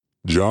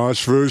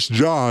Josh vs.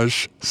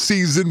 Josh,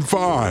 Season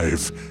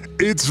 5.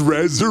 It's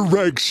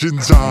resurrection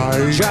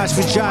time. Josh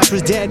for Josh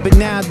was dead, but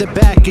now they're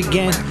back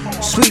again.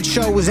 Sweet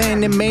show was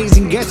an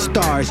amazing guest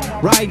stars.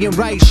 Ryan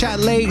Wright shot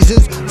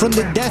lasers from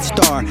the Death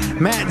Star.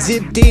 Matt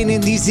zipped in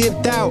and he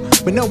zipped out,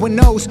 but no one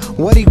knows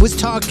what he was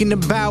talking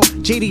about.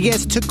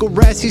 JDS took a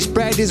rest, he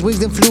spread his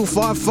wings and flew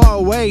far, far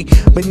away.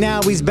 But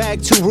now he's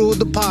back to rule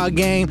the pod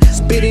game.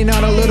 Spitting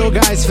on a little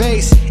guy's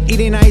face,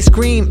 eating ice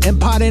cream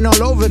and potting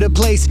all over the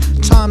place.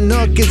 Tom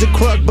Nook is a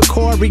crook, but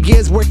Corey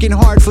is working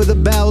hard for the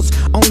bells.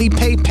 Only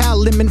PayPal,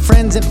 lemon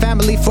friends and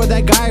family for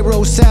that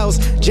gyro sells.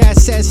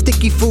 Jazz says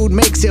sticky food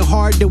makes it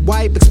hard to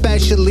wipe,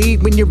 especially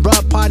when you're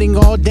butt potting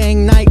all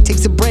dang night.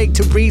 Takes a break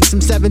to read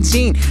some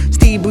 17.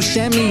 Steve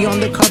Buscemi on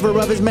the cover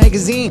of his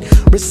magazine.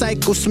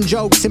 Recycle some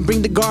jokes and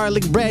bring the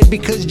garlic bread,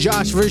 because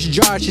Josh vs.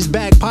 Josh is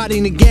back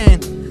potting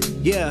again.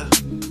 Yeah.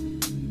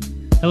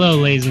 Hello,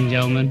 ladies and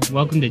gentlemen.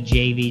 Welcome to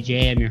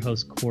JVJ. I'm your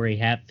host, Corey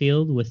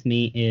Hatfield. With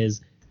me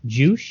is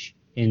Juice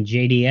and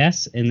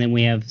JDS, and then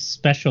we have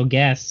special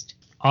guest,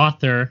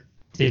 author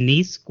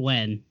Denise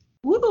Gwen.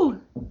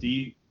 Woo!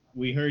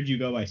 We heard you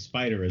go by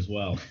Spider as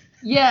well.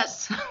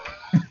 Yes.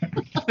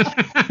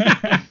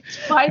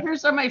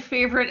 Spiders are my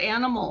favorite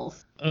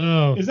animals.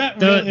 Oh, is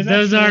that real?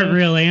 Those aren't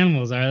real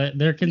animals, are they?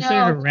 They're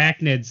considered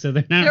arachnids, so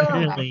they're not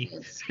really.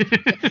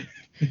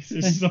 This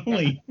is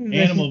only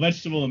animal,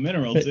 vegetable, and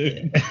mineral,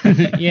 too.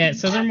 Yeah,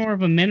 so they're more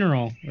of a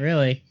mineral,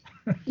 really.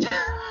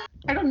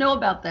 I don't know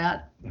about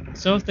that.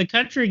 So if the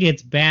country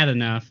gets bad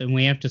enough and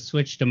we have to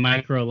switch to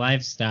micro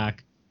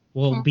livestock,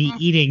 we'll be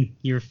eating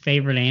your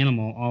favorite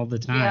animal all the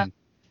time.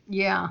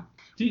 Yeah.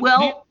 Do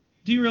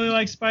you really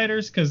like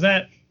spiders? Because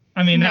I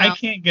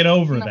can't get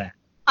over that.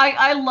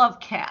 I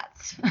love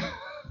cats.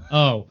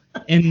 Oh,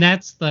 and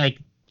that's like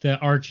the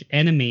arch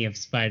enemy of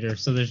spiders,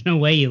 so there's no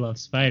way you love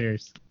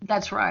spiders.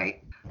 That's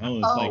right. Oh,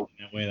 it's like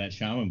that way, that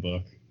shaman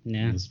book.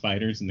 Yeah. The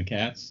spiders and the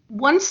cats.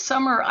 One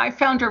summer, I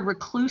found a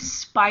recluse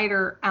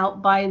spider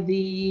out by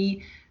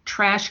the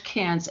trash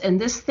cans,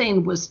 and this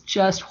thing was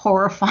just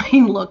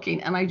horrifying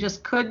looking, and I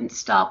just couldn't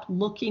stop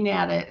looking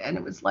at it, and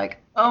it was like,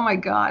 oh my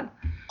God,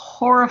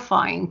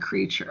 horrifying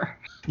creature.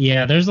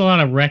 Yeah, there's a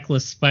lot of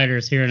reckless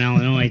spiders here in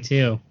Illinois,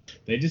 too.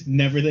 They just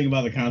never think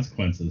about the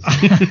consequences.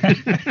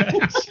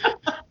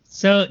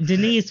 So,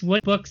 Denise,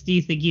 what books do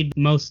you think you'd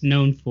most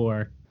known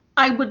for?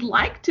 I would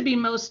like to be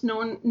most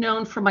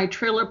known for my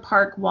Trailer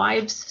Park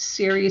Wives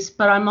series,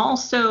 but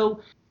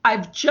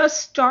I've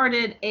just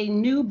started a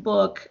new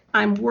book.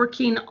 I'm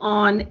working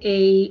on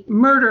a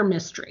murder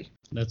mystery.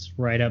 That's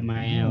right up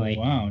my alley.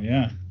 Oh, wow,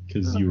 yeah.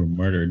 Because you were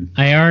murdered.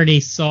 I already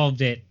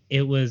solved it.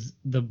 It was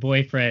the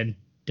boyfriend,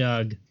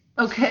 Doug.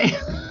 Okay.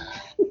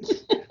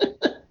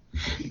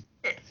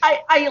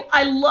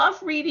 I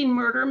love reading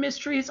murder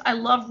mysteries. I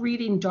love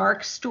reading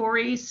dark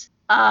stories.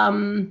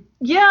 That's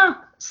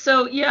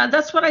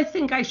what I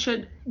think I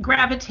should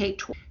gravitate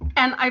toward.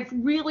 And I've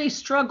really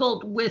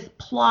struggled with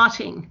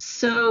plotting.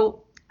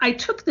 So I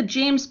took the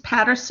James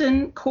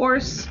Patterson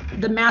course,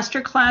 the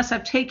master class.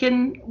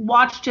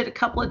 Watched it a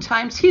couple of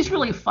times. He's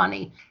really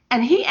funny.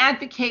 And he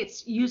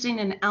advocates using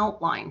an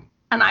outline.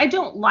 And I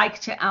don't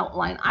like to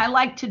outline. I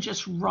like to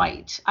just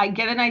write. I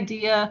get an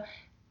idea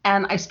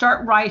and I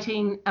start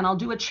writing, and I'll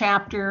do a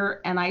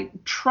chapter, and I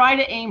try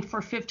to aim for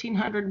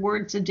 1,500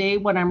 words a day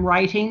when I'm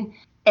writing.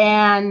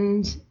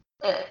 And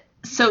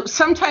so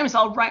sometimes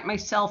I'll write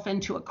myself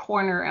into a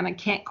corner and I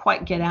can't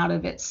quite get out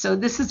of it. So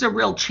this is a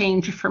real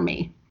change for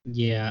me.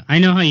 Yeah, I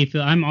know how you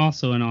feel. I'm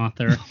also an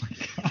author.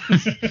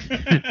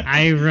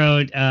 I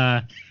wrote,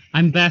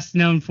 I'm best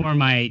known for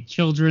my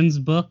children's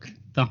book,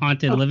 The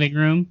Haunted Living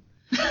Room.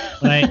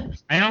 But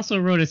I also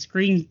wrote a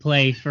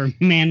screenplay for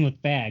Man with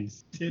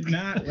Bags. Did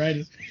not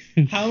write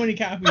How many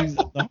copies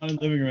of The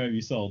Haunted Living Room have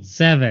you sold?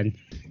 7.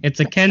 It's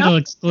a Kindle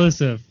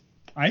exclusive.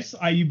 I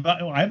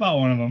bought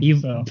one of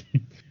them.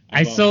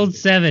 I sold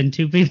 7.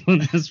 2 people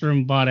in this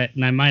room bought it,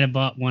 and I might have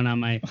bought one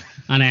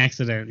on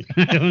accident.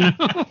 I don't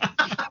know.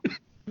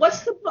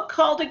 What's the book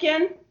called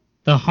again?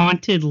 The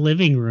Haunted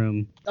Living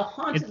Room. The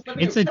Haunted Living Room.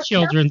 It's a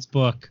children's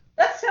book.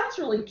 That sounds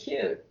really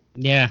cute.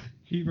 Yeah.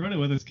 He wrote it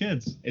with his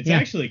kids. It's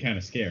actually kind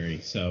of scary,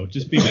 so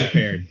just be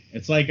prepared.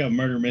 It's like a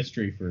murder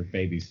mystery for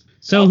babies.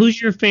 So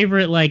who's your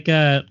favorite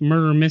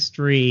murder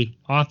mystery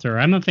author?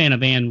 I'm a fan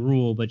of Anne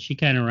Rule, but she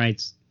kind of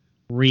writes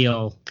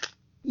real.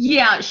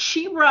 Yeah,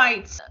 she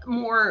writes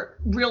more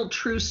real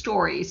true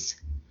stories.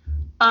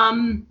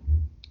 Let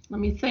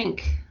me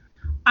think.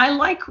 I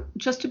like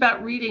just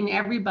about reading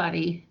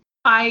everybody.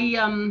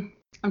 I'm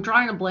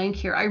drawing a blank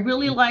here. I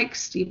really like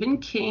Stephen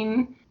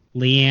King.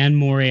 Leanne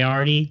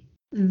Moriarty.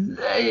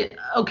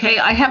 Okay,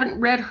 I haven't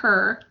read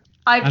her.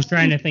 I'm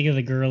trying to think of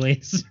the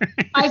girlies.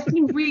 I've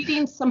been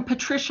reading some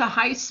Patricia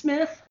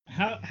Highsmith.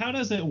 How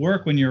does it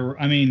work when you're?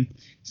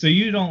 So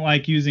you don't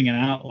like using an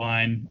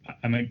outline.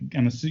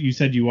 You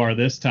said you are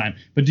this time,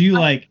 but do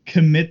you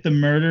commit the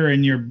murder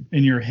in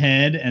your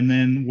head and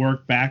then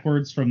work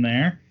backwards from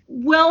there?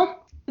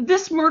 Well,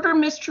 this murder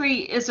mystery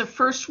is a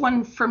first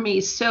one for me,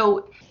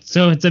 so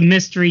it's a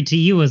mystery to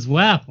you as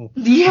well.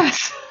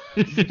 Yes.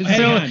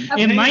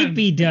 It might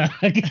be Doug.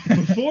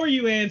 Before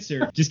you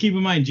answer, just keep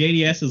in mind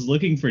JDS is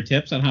looking for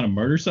tips on how to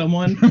murder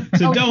someone.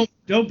 So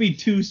don't be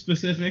too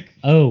specific.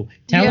 Oh,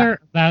 tell her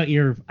about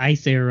your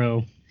ice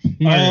arrow.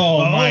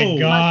 Oh my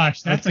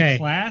gosh, that's a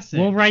classic.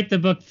 We'll write the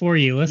book for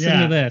you.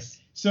 Listen to this.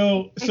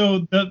 So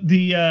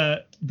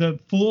the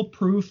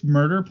foolproof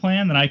murder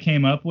plan that I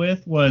came up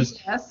with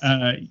was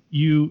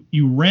you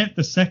rent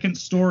the second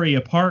story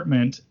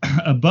apartment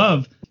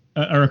above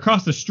or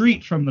across the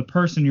street from the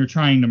person you're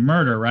trying to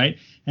murder, right?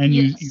 And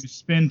you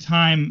spend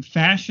time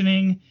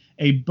fashioning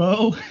a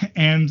bow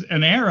and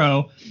an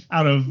arrow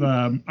out of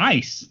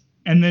ice,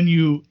 and then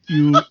you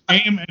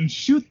aim and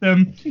shoot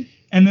them,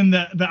 and then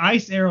the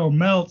ice arrow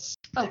melts,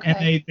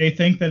 and they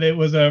think that it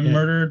was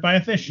murdered by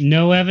a fish.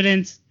 No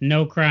evidence,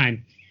 no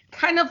crime.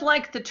 Kind of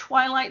like the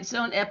Twilight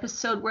Zone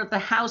episode where the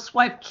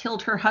housewife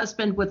killed her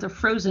husband with a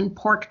frozen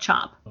pork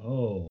chop.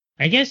 Oh.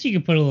 I guess you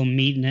could put a little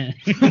meat in it.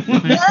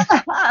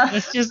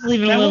 Let's just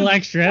leave it a little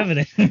extra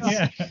evidence.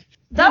 Yeah.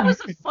 That was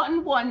a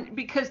fun one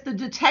because the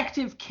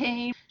detective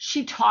came,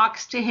 she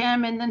talks to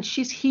him, and then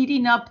she's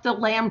heating up the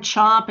lamb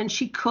chop and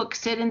she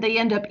cooks it and they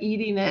end up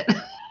eating it.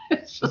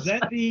 Was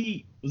that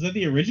the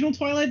original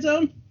Twilight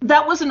Zone?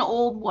 That was an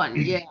old one,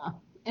 yeah.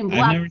 In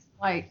black and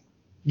white.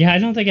 Yeah, I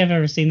don't think I've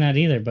ever seen that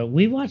either, but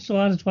we watched a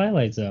lot of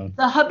Twilight Zone.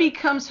 The hubby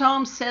comes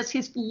home, says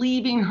he's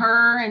leaving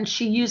her, and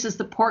she uses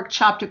the pork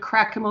chop to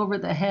crack him over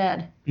the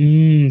head.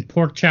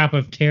 Pork chop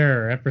of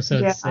terror,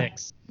 episode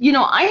 6. You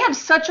know, I have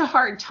such a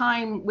hard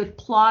time with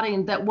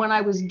plotting that when I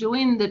was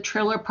doing the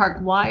Trailer Park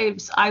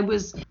Wives, I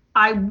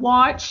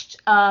watched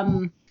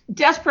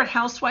Desperate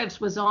Housewives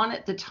was on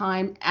at the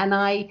time, and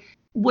I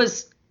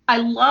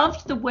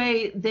loved the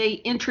way they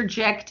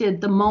interjected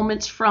the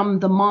moments from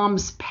the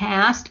mom's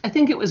past. I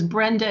think it was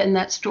Brenda in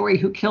that story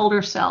who killed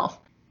herself.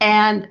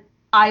 And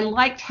I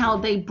liked how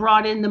they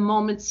brought in the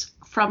moments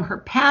from her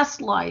past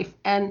life.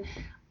 And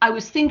I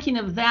was thinking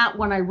of that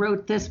when I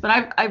wrote this,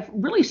 but I've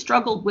really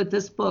struggled with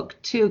this book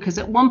too, because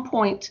at one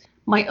point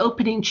my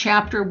opening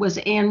chapter was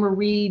Anne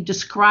Marie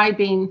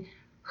describing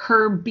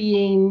her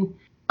being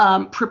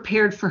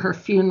prepared for her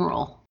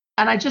funeral.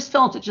 And I just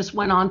felt it just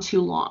went on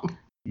too long.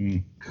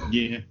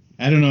 Yeah,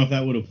 I don't know if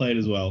that would have played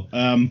as well.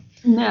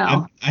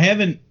 No, I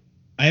haven't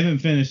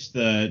finished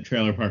the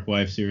Trailer Park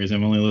Wife series.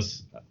 I've only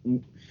listened.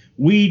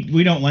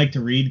 We don't like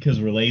to read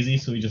because we're lazy,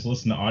 so we just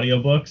listen to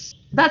audiobooks.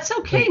 That's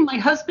okay. My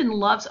husband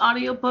loves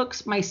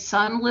audiobooks. My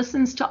son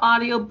listens to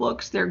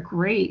audiobooks. They're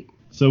great.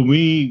 So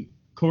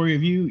Corey,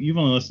 you've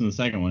only listened to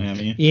the second one,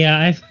 haven't you?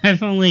 Yeah,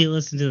 I've only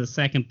listened to the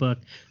second book,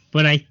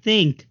 but I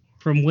think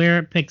from where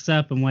it picks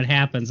up and what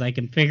happens, I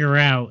can figure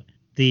out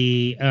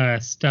the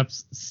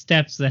steps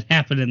that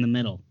happen in the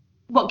middle.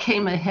 What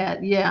came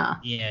ahead, yeah.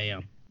 Yeah.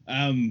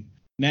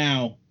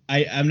 Now,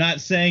 I'm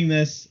not saying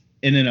this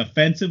in an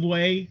offensive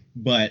way,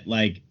 but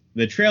like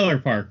the Trailer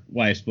Park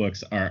Wives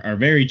books are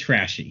very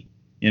trashy,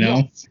 you know?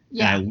 Yes.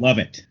 Yeah. I love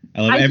it.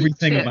 I love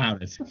everything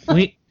about it.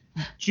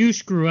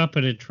 Juice grew up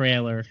in a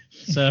trailer,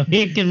 so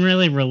he can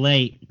really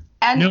relate.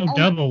 No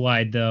double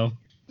wide, though.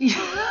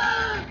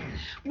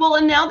 Well,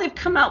 and now they've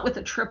come out with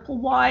a triple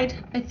wide,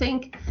 I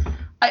think.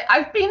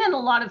 I've been in a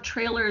lot of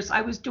trailers.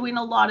 I was doing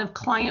a lot of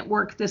client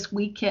work this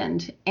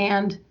weekend,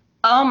 and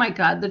oh my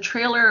God, the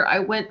trailer I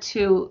went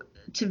to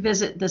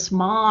visit this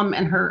mom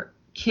and her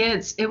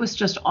kids, it was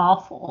just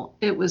awful.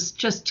 It was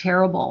just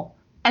terrible.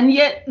 And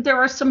yet there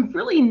are some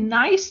really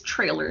nice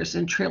trailers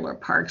in trailer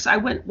parks. I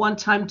went one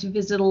time to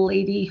visit a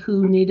lady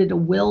who needed a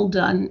will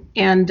done,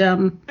 and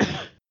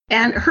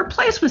her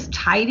place was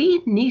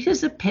tidy, neat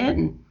as a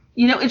pin.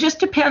 You know, it just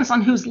depends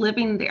on who's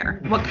living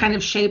there, what kind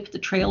of shape the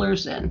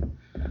trailer's in.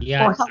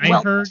 Yeah, I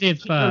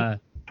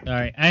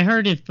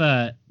heard if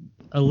a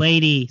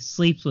lady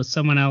sleeps with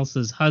someone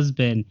else's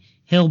husband,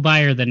 he'll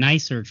buy her the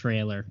nicer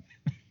trailer.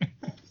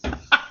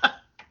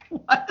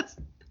 What?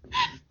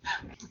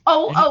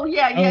 Oh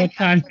yeah.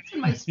 That's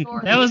in my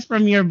story. That was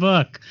from your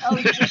book. Oh,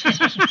 yeah.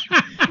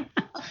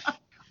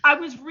 I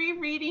was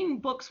rereading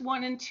books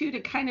 1 and 2 to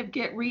kind of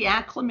get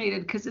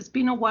reacclimated because it's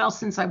been a while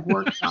since I've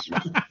worked on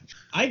them.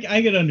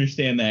 I could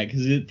understand that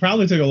because it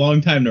probably took a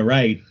long time to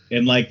write,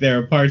 and like there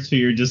are parts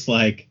where you're just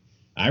like,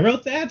 I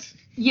wrote that?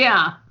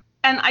 Yeah.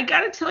 And I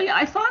got to tell you,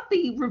 I thought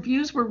the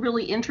reviews were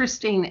really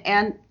interesting,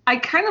 and I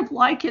kind of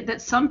like it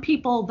that some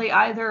people, they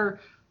either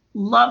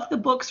love the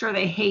books or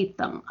they hate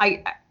them.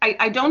 I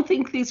don't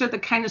think these are the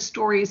kind of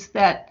stories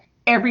that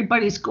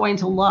everybody's going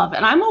to love,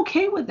 and I'm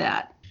okay with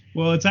that.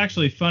 Well, it's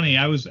actually funny.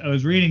 I was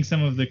reading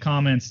some of the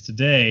comments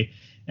today,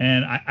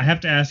 and I have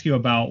to ask you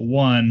about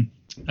one.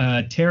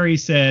 Terry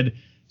said,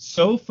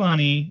 "So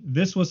funny.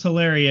 This was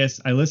hilarious.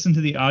 I listened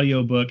to the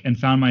audiobook and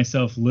found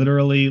myself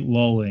literally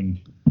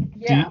lolling."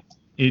 Yeah.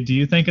 Do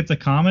you think it's a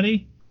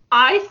comedy?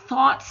 I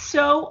thought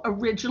so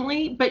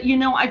originally, but you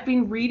know, I've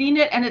been reading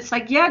it and it's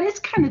like, yeah, it is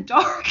kind of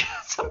dark.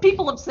 Some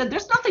people have said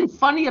there's nothing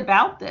funny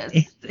about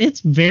this.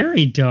 It's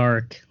very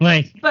dark.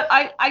 But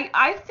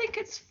I think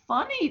it's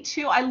funny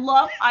too. I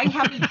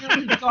have a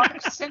very dark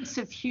sense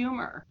of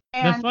humor.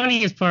 And the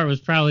funniest part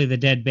was probably the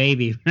dead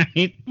baby,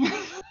 right?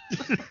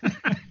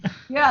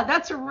 Yeah,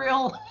 that's a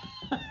real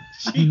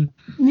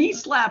knee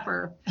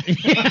slapper.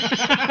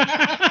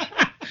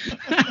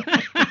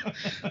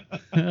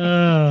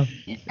 And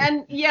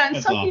and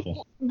That's some awful.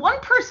 people, one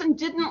person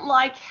didn't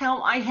like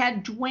how I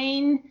had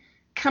Dwayne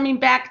coming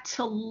back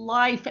to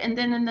life and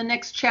then in the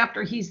next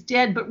chapter he's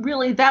dead, but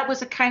really that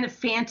was a kind of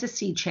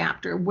fantasy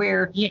chapter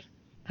where Yeah,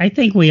 I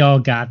think we all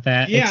got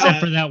that, Yeah. except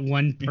for that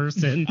one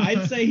person.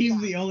 I'd say he's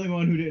the only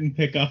one who didn't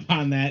pick up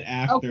on that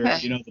after,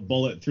 Okay. the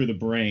bullet through the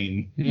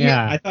brain.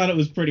 Yeah. I thought it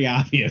was pretty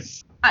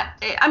obvious.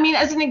 I mean,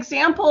 as an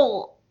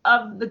example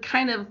of the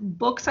kind of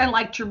books I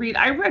like to read,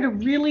 I read a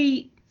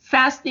really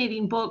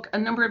fascinating book a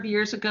number of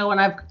years ago, and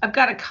I've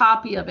got a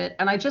copy of it,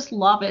 and I just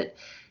love it.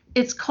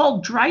 It's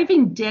called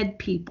Driving Dead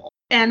People,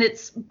 and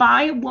it's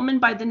by a woman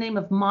by the name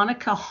of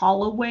Monica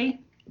Holloway.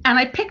 And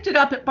I picked it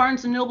up at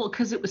Barnes & Noble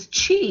because it was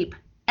cheap,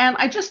 and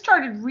I just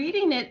started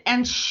reading it,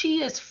 and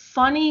she is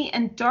funny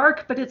and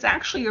dark, but it's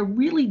actually a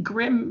really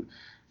grim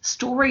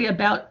story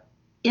about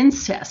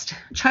incest,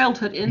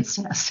 childhood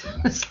incest.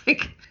 It's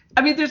like,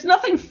 I mean, there's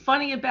nothing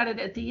funny about it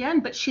at the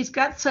end, but she's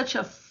got such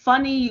a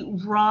funny,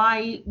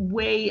 wry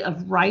way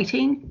of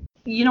writing.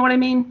 You know what I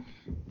mean?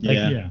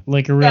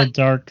 Like a real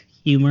dark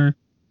humor.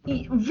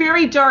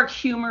 Very dark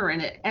humor in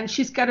it. And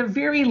she's got a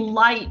very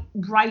light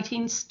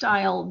writing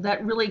style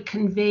that really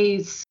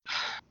conveys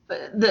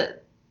the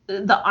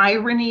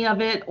irony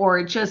of it,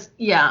 or just,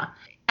 yeah.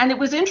 And it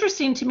was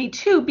interesting to me,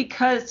 too,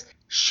 because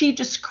she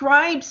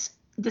describes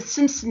the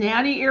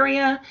Cincinnati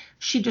area.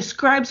 She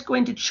describes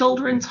going to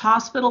Children's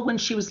Hospital when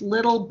she was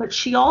little, but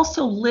she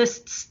also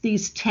lists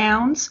these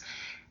towns.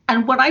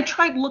 And when I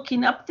tried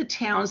looking up the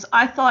towns,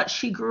 I thought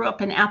she grew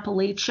up in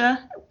Appalachia,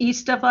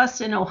 east of us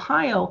in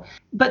Ohio.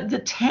 But the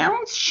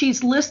towns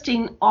she's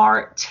listing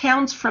are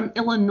towns from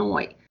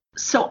Illinois.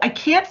 So I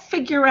can't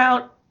figure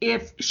out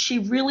if she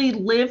really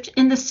lived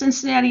in the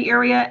Cincinnati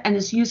area and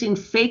is using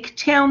fake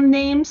town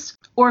names,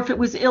 or if it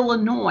was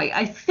Illinois.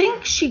 I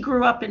think she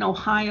grew up in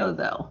Ohio,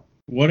 though.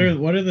 What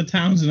are the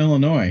towns in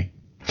Illinois?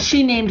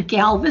 She named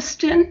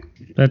Galveston.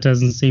 That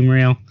doesn't seem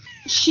real.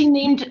 She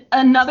named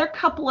another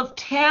couple of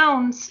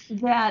towns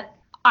that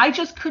I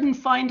just couldn't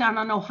find on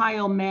an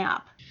Ohio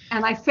map.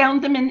 And I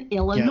found them in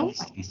Illinois.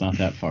 It's not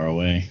that far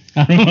away.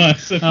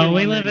 Oh,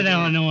 we live in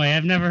Illinois.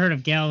 I've never heard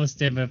of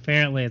Galveston, but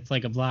apparently it's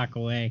like a block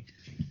away.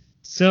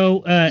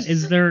 So,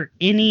 is there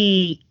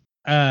any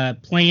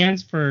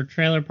plans for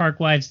Trailer Park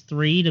Wives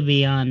 3 to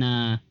be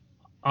on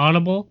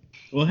Audible?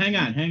 Well, hang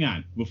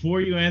on.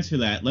 Before you answer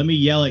that, let me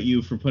yell at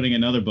you for putting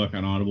another book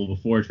on Audible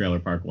before Trailer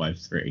Park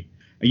Wives 3.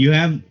 You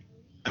have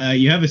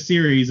a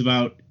series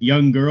about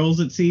young girls,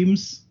 it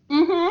seems.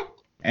 Mm-hmm.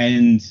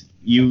 And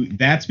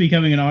that's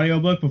becoming an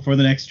audiobook before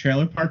the next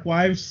Trailer Park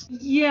Wives?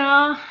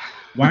 Yeah.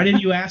 Why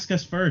didn't you ask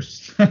us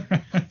first?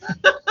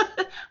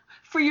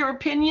 For your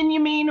opinion, you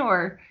mean,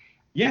 or?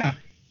 Yeah.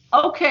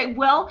 Okay,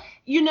 well,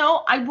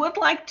 I would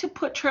like to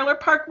put Trailer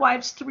Park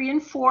Wives 3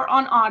 and 4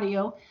 on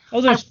audio.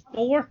 Oh, there's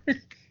 4?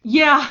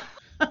 Yeah.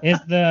 Is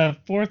the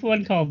 4th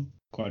one called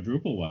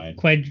Quadruple Wide.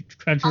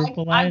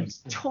 Quadruple I'm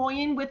Wives?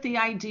 toying with the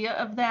idea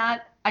of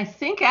that. I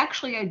think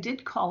actually I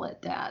did call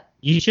it that.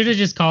 You should have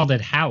just called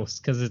it House,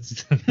 because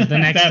it's the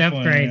next At that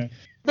point, upgrade.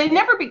 They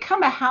never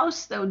become a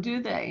house, though,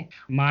 do they?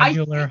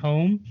 Modular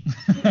home.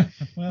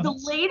 Well, The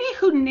lady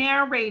who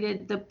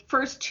narrated the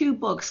first 2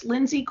 books,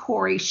 Lindsay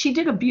Corey, she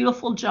did a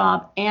beautiful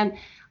job. And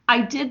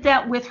I did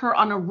that with her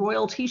on a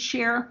royalty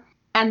share.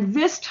 And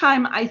this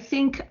time, I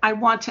think I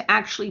want to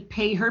actually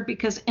pay her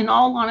because, in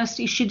all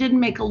honesty, she didn't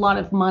make a lot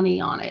of money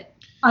on it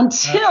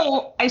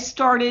until I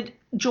started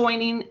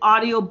joining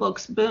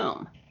Audiobooks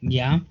Boom.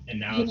 Yeah. And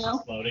now You it's know?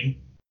 just loading.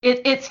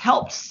 It's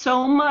helped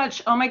so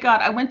much. Oh my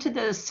God, I went to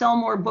the Sell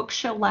More book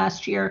show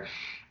last year,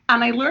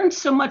 and I learned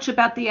so much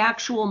about the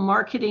actual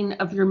marketing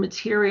of your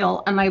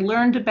material, and I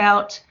learned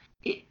about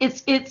you've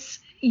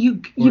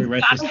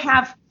got to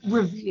have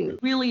review.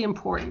 Really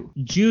important.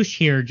 Juice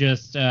here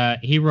just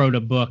he wrote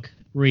a book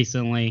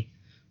recently,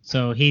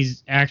 so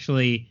he's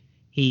actually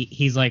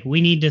he's like,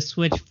 we need to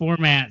switch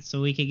formats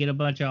so we can get a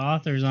bunch of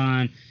authors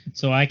on,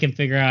 so I can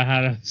figure out how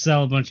to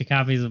sell a bunch of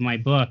copies of my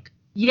book.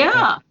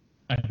 Yeah.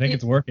 I think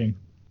it's working.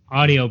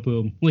 Audio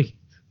Boom.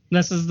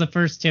 This is the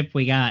first tip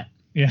we got.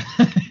 Yeah.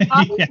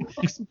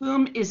 Audiobooks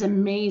Boom is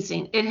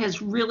amazing. It has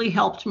really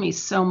helped me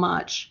so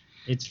much.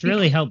 It's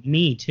really helped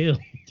me too.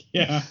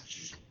 Yeah.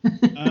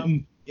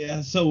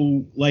 Yeah,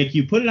 so,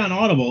 you put it on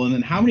Audible, and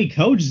then how many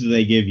codes do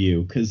they give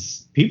you?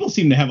 Because people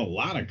seem to have a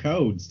lot of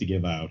codes to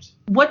give out.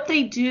 What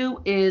they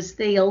do is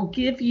they'll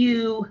give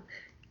you,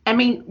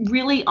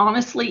 really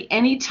honestly,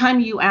 anytime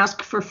you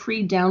ask for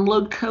free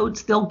download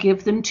codes, they'll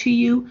give them to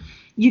you.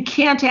 You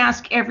can't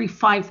ask every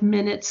 5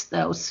 minutes,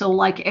 though.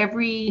 So,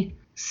 every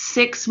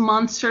 6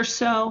 months or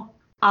so,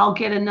 I'll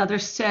get another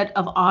set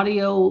of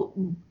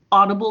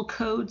Audible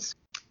codes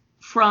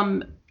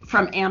from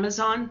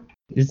Amazon.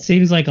 It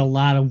seems like a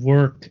lot of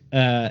work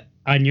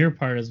on your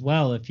part as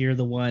well, if you're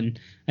the one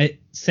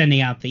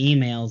sending out the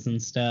emails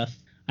and stuff.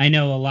 I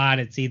know a lot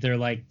it's either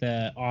like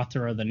the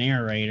author or the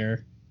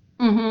narrator.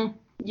 Mm-hmm.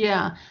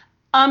 Yeah.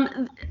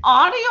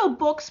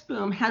 Audiobooks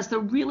Boom has the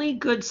really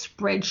good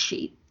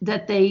spreadsheet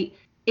that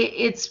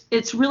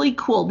it's really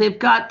cool. They've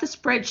got the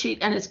spreadsheet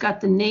and it's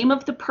got the name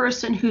of the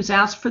person who's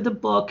asked for the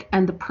book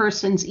and the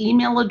person's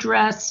email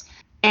address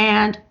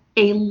and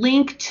a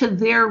link to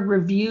their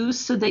reviews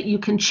so that you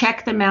can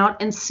check them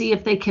out and see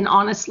if they can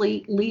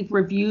honestly leave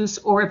reviews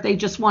or if they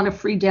just want a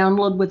free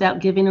download without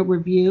giving a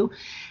review.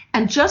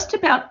 And just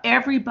about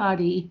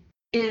everybody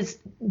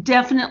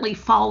definitely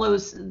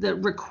follows the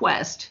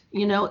request,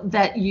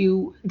 that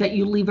you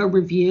leave a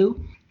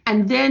review.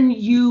 And then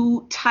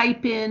you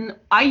type in,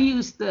 I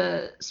use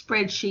the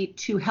spreadsheet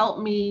to help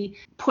me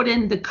put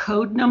in the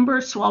code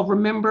number so I'll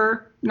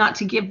remember not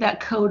to give that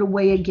code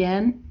away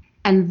again.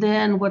 And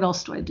then what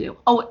else do I do?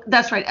 Oh,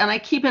 that's right. And I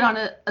keep it on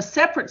a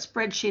separate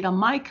spreadsheet on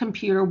my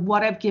computer,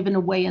 what I've given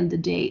away and the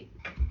date.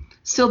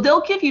 So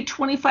they'll give you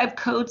 25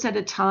 codes at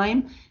a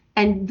time,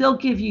 and they'll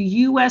give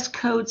you US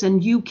codes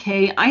and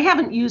UK. I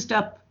haven't used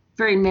up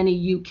very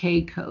many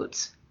UK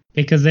codes.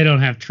 Because they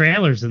don't have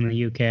trailers in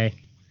the UK.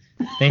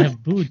 They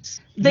have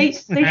boots. They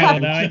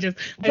have that.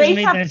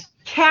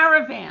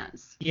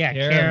 Caravans. Yeah,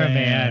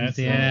 caravans.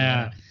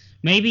 Yeah.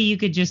 Maybe you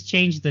could just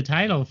change the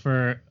title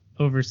for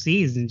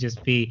overseas and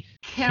just be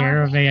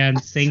caravan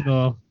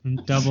single,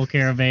 double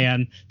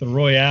caravan, the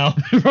Royale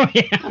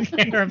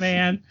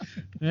caravan.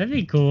 That'd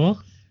be cool.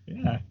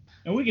 Yeah,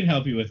 and we can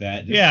help you with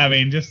that.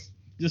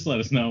 Just let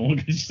us know. We'll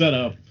get you set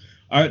up.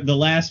 The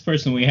last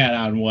person we had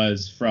on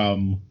was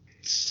from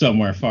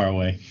somewhere far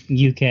away.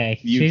 UK.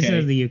 She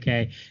says the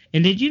UK.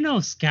 And did you know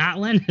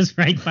Scotland is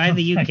right by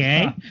the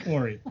UK?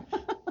 Corey.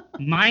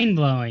 Mind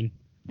blowing.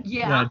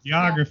 Yeah.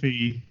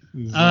 Geography.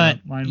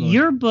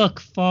 Your book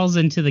falls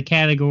into the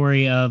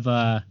category of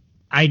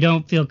I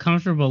don't feel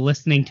comfortable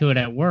listening to it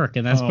at work,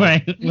 and that's why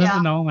I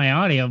listen to all my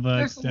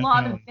audiobooks. There's a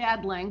lot of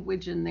bad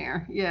language in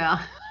there.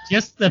 Yeah.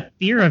 Just the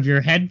fear of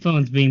your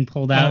headphones being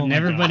pulled out and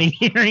everybody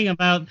hearing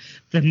about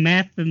the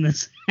meth and the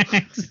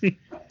sex.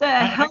 What the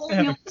hell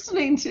are you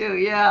listening to?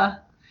 Yeah.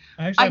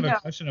 I actually have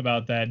a question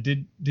about that.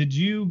 Did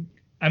you?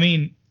 I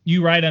mean,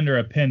 you write under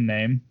a pen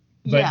name,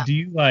 but do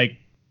you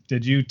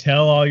Did you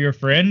tell all your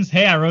friends,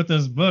 hey, I wrote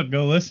this book,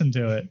 go listen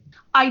to it?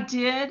 I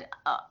did.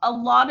 A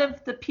lot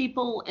of the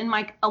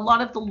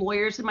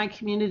lawyers in my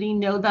community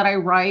know that I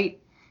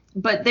write,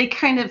 but they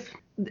kind of,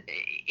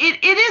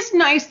 it is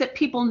nice that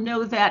people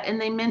know that and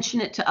they mention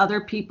it to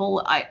other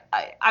people. I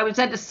was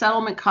at a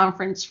settlement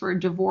conference for a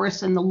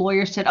divorce and the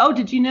lawyer said, oh,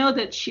 did you know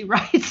that she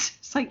writes?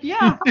 It's like,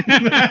 yeah.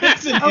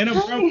 That's an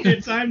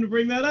inappropriate time to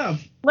bring that up.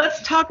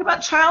 Let's talk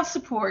about child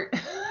support.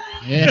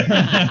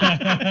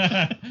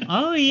 Yeah.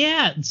 Oh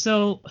yeah.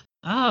 So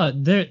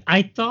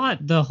I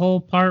thought the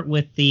whole part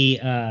with the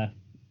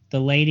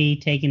lady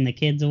taking the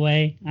kids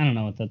away, I don't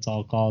know what that's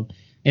all called.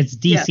 It's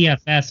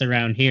DCFS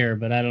around here,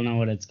 but I don't know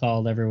what it's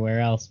called everywhere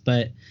else.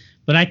 But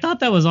I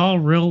thought that was all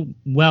real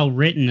well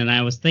written, and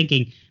I was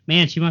thinking,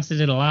 man, she must have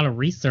did a lot of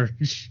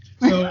research.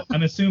 So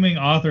I'm assuming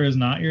author is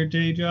not your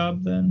day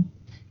job then?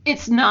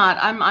 It's not.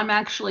 I'm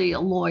actually a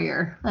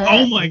lawyer.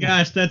 Oh my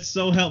gosh, that's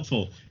so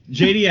helpful.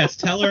 JDS,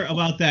 tell her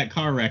about that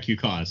car wreck you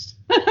caused.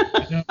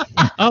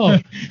 Are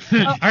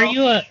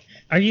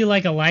you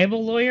like a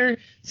libel lawyer?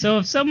 So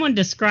if someone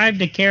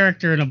described a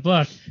character in a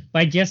book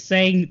by just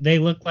saying they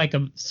look like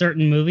a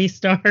certain movie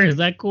star, is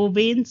that cool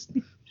beans?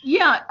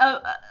 Yeah,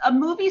 a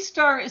movie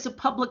star is a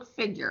public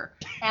figure.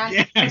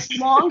 And as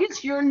long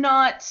as you're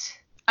not,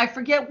 I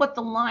forget what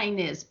the line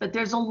is, but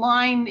there's a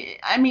line.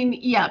 I mean,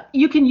 yeah,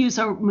 you can use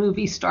a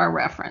movie star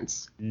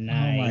reference.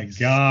 Nice. Oh my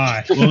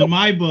gosh. Well, in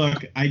my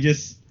book, I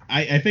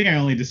think I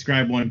only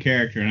described one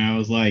character, and I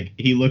was like,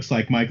 he looks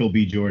like Michael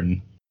B.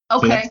 Jordan.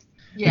 Okay. So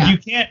yeah.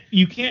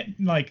 You can't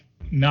like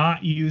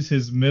not use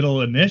his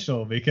middle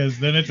initial because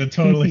then it's a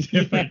totally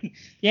different.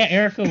 Yeah,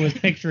 Erica was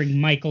picturing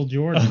Michael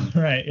Jordan.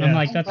 Right. Yeah. I'm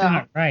like, that's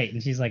not right.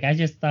 And she's like, I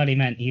just thought he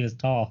meant he was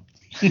tall.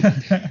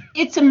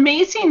 It's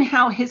amazing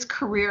how his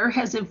career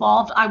has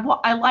evolved.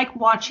 I like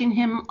watching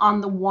him on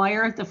The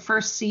Wire the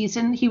first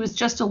season. He was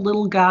just a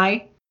little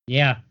guy.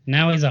 Yeah,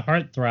 now he's a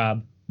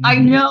heartthrob. I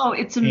know,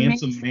 it's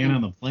amazing. Handsome man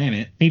on the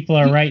planet. People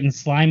are writing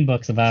slime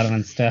books about him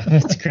and stuff.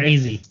 It's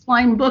crazy.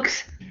 Slime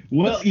books.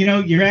 Well,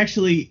 you're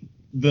actually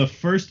the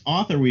first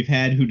author we've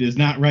had who does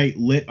not write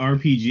lit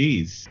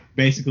RPGs.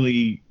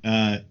 Basically,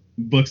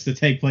 books that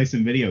take place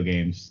in video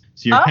games.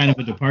 So you're kind of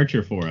a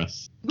departure for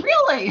us.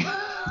 Really?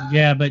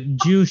 Yeah, but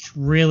Juice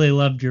really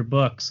loved your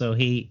book, so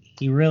he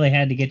really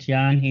had to get you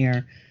on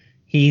here.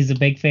 He's a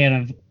big fan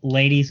of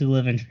ladies who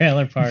live in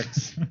trailer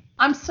parks.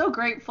 I'm so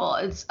grateful.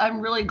 I'm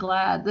really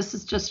glad. This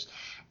is just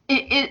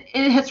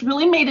it has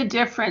really made a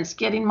difference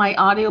getting my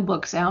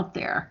audiobooks out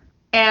there.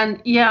 And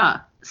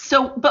yeah,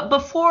 so but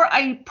before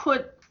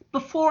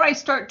I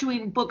start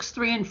doing books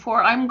 3 and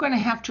 4, I'm going to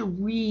have to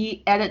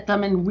re-edit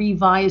them and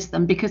revise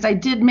them because I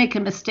did make a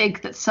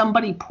mistake that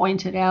somebody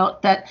pointed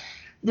out that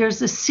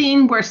there's a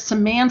scene where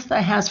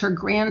Samantha has her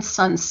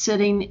grandson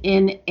sitting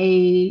in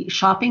a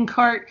shopping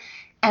cart.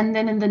 And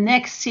then in the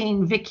next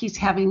scene, Vicky's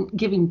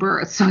giving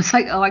birth. So it's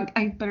like, oh,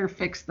 I better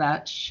fix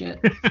that shit.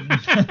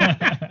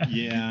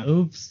 Yeah.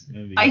 Oops.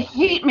 I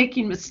hate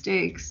making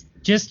mistakes.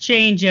 Just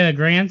change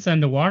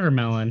grandson to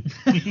watermelon.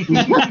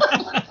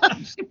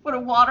 She put a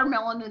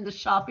watermelon in the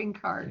shopping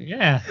cart.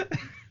 Yeah.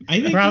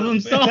 I think Problem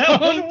That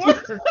would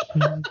solved.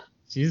 work.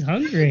 She's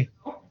hungry.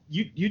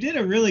 you did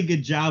a really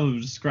good job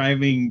of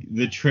describing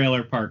the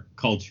trailer park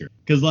culture.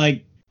 Because,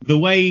 like, the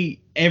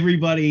way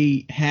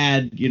everybody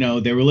had,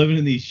 they were living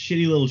in these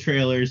shitty little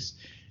trailers,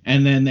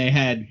 and then they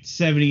had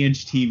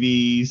 70-inch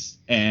TVs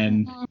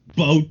and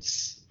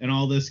boats and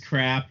all this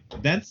crap.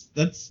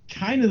 That's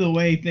kind of the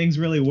way things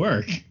really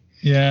work.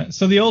 Yeah.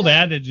 So the old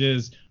adage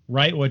is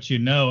write what you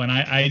know, and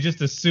I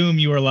just assume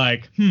you were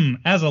like,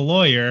 as a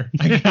lawyer,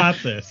 I got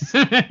this.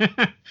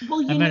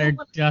 Well, I better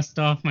dust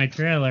off my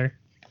trailer.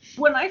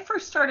 When I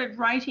first started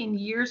writing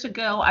years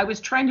ago, I was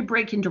trying to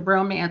break into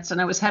romance, and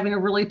I was having a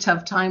really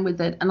tough time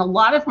with it. And a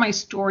lot of my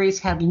stories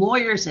had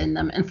lawyers in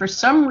them, and for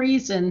some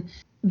reason,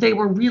 they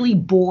were really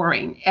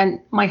boring. And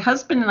my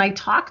husband and I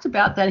talked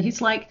about that.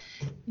 He's like,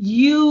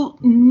 you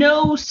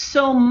know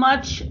so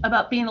much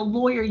about being a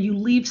lawyer, you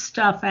leave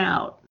stuff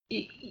out.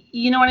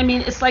 You know what I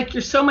mean? It's like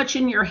you're so much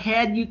in your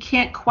head, you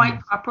can't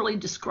quite properly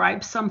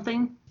describe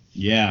something.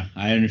 Yeah,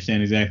 I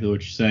understand exactly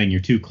what you're saying.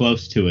 You're too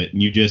close to it,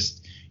 and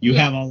you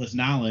have all this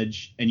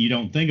knowledge, and you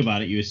don't think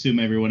about it. You assume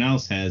everyone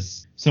else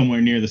has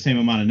somewhere near the same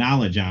amount of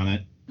knowledge on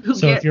it.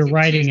 So if you're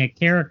writing a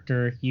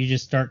character, you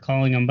just start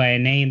calling them by a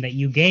name that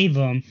you gave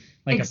them,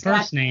 like a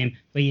first name,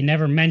 but you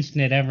never mention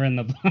it ever in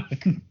the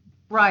book.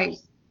 Right.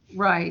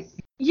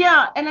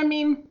 Yeah, and I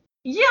mean,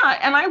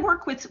 and I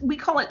work with, we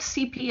call it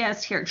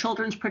CPS here,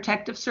 Children's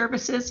Protective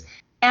Services,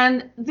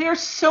 and they're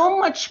so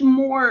much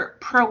more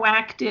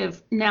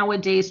proactive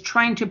nowadays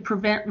trying to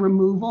prevent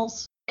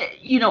removals.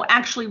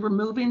 Actually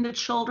removing the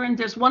children.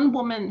 There's one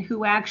woman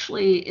who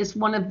actually is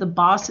one of the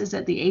bosses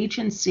at the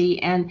agency,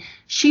 and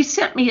she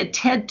sent me a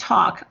TED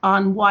Talk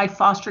on why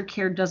foster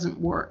care doesn't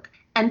work.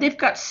 And they've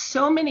got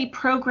so many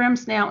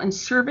programs now and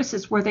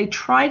services where they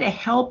try to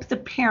help the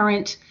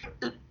parent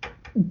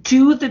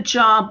do the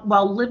job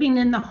while living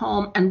in the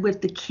home and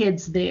with the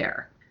kids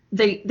there.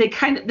 They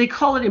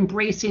call it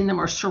embracing them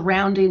or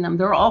surrounding them.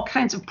 There are all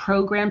kinds of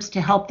programs to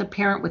help the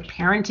parent with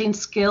parenting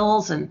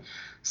skills and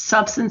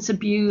substance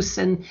abuse,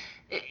 and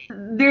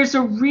there's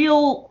a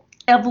real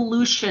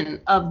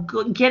evolution of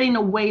getting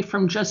away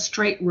from just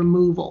straight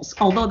removals,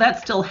 although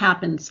that still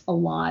happens a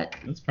lot.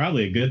 That's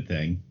probably a good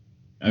thing.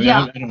 I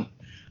mean,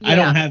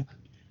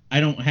 I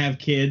don't have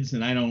kids,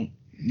 and I don't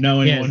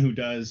know anyone who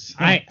does.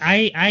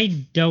 I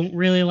don't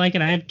really like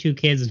it. I have 2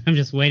 kids, and I'm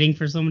just waiting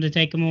for someone to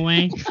take them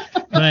away.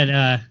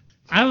 But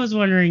I was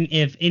wondering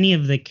if any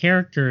of the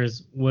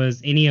characters was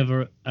any of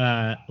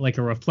like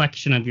a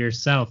reflection of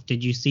yourself.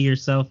 Did you see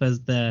yourself as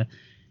the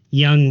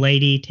young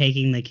lady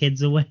taking the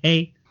kids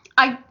away?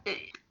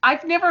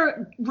 I've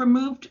never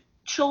removed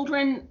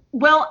children.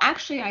 Well,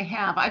 actually, I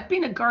have. I've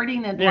been a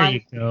guardian ad litem. There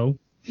you go.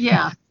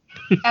 Yeah,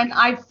 and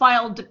I've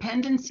filed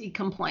dependency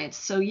complaints.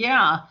 So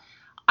yeah,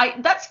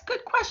 that's a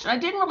good question. I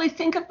didn't really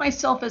think of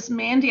myself as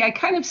Mandy. I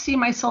kind of see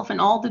myself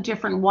in all the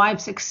different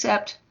wives,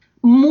 except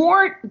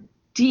more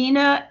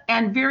Dina,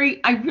 and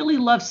I really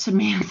love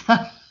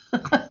Samantha.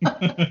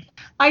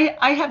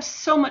 I have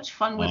so much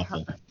fun with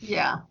her.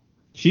 Yeah.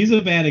 She's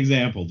a bad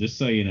example, just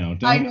so you know.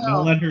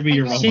 Don't let her be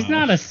your role model. She's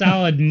not a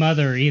solid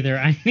mother either.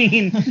 I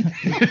mean,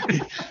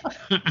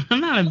 I'm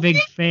not a big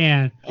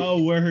fan.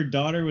 Oh, where her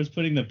daughter was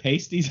putting the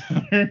pasties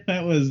on her?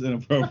 That was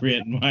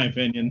inappropriate, in my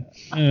opinion.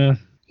 And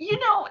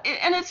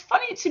it's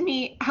funny to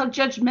me how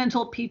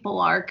judgmental people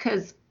are,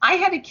 because I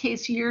had a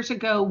case years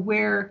ago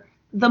where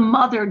the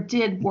mother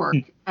did work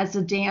as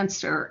a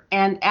dancer,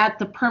 and at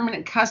the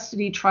permanent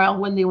custody trial,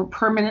 when they were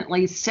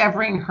permanently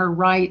severing her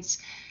rights,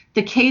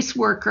 the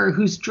caseworker,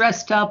 who's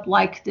dressed up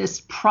like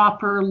this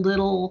proper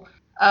little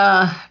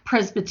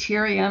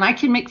Presbyterian, and I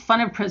can make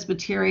fun of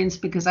Presbyterians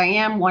because I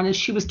am one, and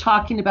she was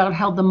talking about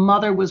how the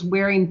mother was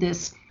wearing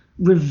this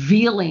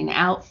revealing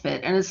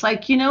outfit, and it's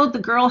like, the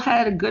girl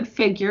had a good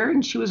figure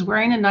and she was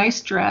wearing a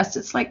nice dress.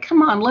 It's like,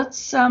 come on,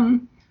 let's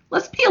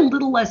be a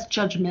little less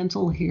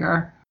judgmental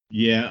here.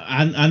 Yeah,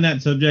 on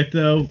that subject,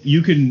 though,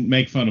 you can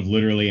make fun of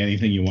literally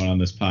anything you want on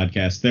this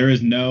podcast. There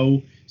is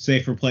no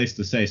safer place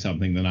to say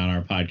something than on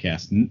our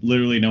podcast.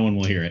 Literally, no one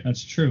will hear it.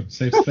 That's true.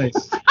 Safe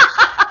space.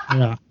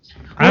 Yeah.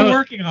 We're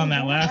working on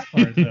that last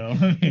part, though.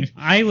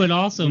 I would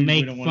also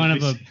make fun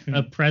of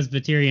a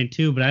Presbyterian,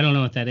 too, but I don't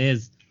know what that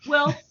is.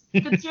 Well,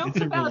 the joke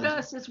about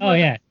us is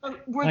we're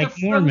like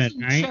the Mormon,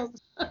 frozen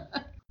right?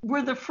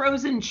 We're the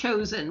frozen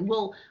chosen.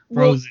 We'll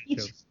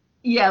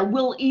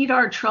eat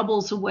our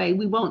troubles away.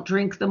 We won't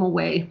drink them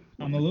away.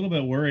 I'm a little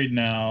bit worried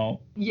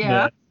now. Yeah.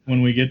 That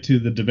when we get to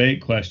the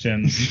debate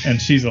questions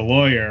and she's a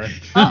lawyer,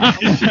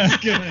 It's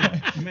just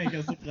gonna make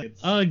us look like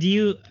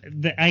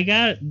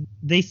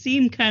they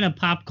seem kind of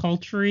pop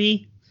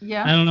culture-y.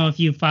 Yeah. I don't know if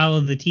you follow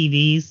the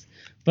TVs,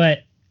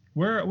 but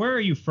where are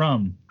you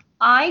from?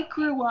 I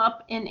grew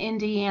up in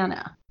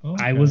Indiana.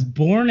 Okay. I was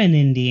born in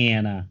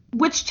Indiana.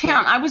 Which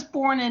town? I was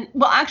born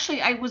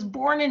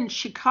in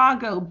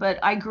Chicago, but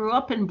I grew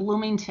up in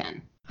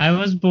Bloomington. I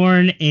was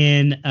born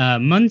in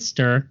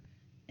Munster,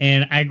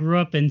 and I grew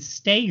up in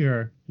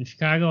Stager in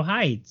Chicago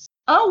Heights.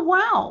 Oh,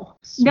 wow.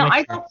 No,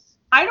 Switchers.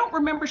 I don't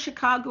remember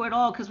Chicago at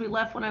all because we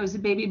left when I was a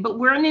baby. But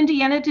where in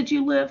Indiana did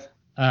you live?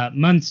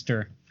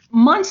 Munster.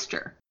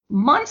 Munster.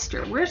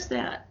 Munster. Where's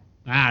that?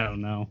 I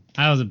don't know.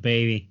 I was a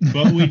baby.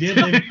 But we did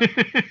live.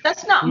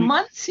 That's not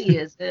Muncie,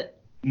 is it?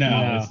 No,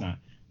 No. it's not.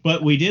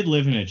 But we did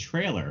live in a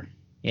trailer.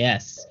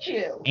 Yes.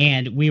 Ew.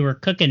 And we were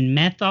cooking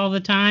meth all the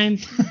time.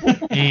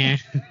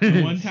 And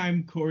The one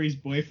time Corey's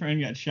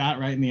boyfriend got shot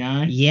right in the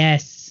eye.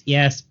 yes.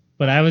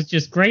 But I was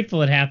just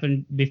grateful it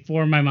happened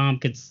before my mom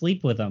could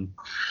sleep with him.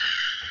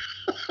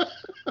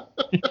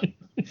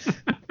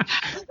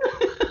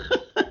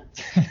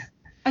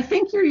 I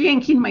think you're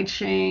yanking my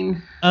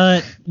chain.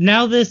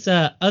 Now this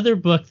other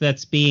book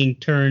that's being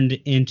turned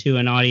into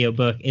an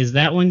audiobook, is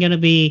that one going to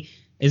be,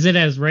 is it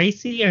as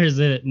racy or is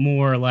it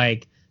more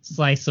like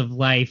slice of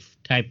life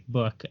type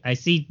book? I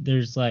see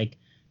there's like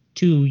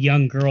 2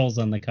 young girls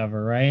on the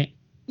cover, right?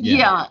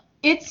 Yeah.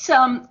 It's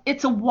a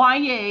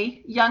YA,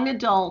 young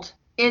adult.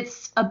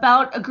 It's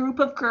about a group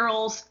of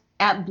girls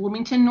at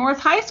Bloomington North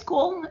High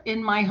School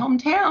in my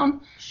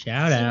hometown.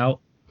 Shout out.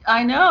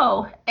 I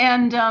know.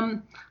 And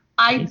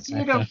I Thanks,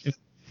 did Becca.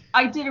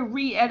 I did a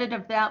re-edit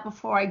of that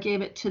before I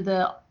gave it to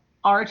the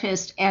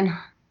artist, and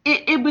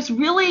it was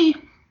really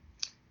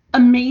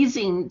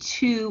amazing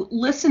to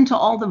listen to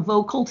all the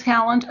vocal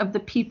talent of the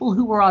people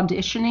who were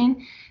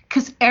auditioning,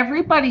 because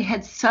everybody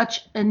had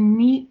such a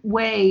neat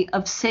way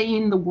of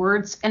saying the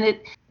words, and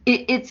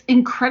it's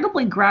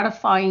incredibly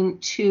gratifying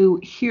to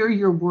hear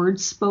your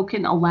words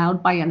spoken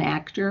aloud by an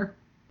actor.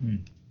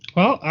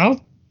 Well,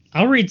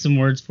 I'll read some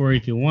words for you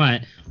if you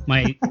want.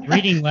 My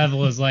reading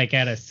level is like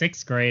at a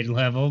 6th grade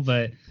level,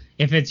 but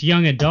if it's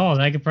young adult,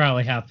 I could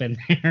probably hop in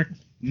there.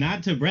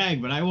 Not to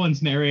brag, but I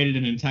once narrated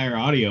an entire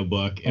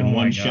audiobook in Oh my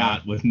one God.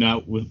 shot with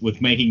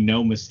making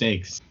no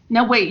mistakes.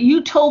 Now wait,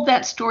 you told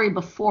that story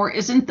before.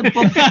 Isn't the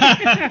book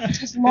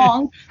just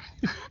long?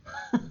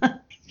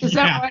 Is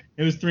Yeah, that right?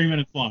 It was 3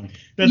 minutes long.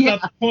 That's Yeah.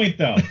 not the point,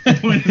 though.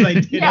 When I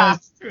did Yeah.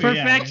 it,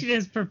 Perfection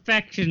is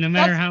perfection, no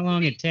matter how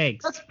long it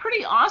takes. That's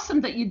pretty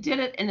awesome that you did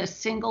it in a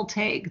single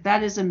take.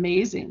 That is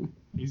amazing.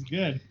 He's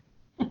good.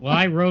 Well,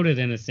 I wrote it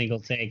in a single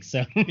take,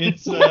 so.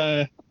 It's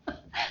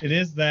it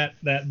is that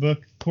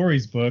book,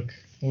 Corey's book.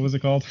 What was it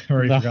called? I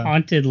already The forgot.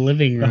 Haunted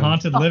Living The Room.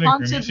 Haunted The Living Room.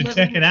 Haunted You should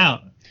Living check it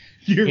out.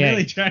 You're Yeah.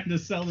 really trying to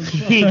sell this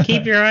book.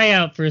 Keep your eye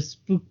out for a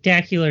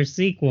spooktacular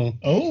sequel.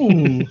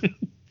 Oh.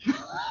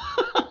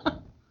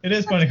 It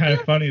is kind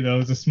of funny though.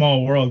 It's a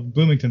small world.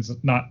 Bloomington's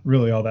not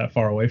really all that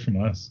far away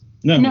from us.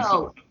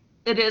 No,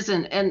 it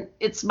isn't. And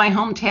it's my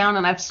hometown,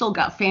 and I've still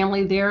got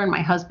family there, and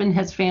my husband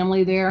has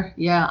family there.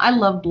 Yeah, I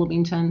love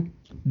Bloomington.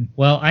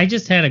 Well, I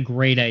just had a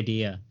great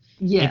idea.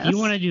 Yes. If you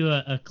want to do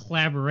a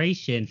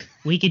collaboration,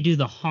 we could do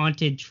the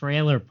Haunted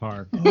Trailer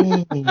Park.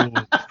 Oh,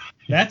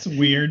 that's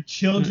weird.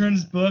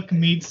 Children's book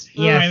meets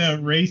Yes. kind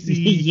of racy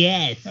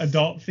Yes.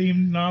 adult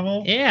themed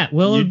novel. Yeah,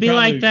 well, it'd You'd be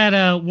probably- like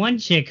that one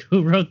chick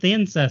who wrote the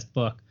incest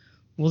book.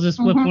 We'll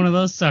just whip Mhm. one of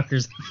those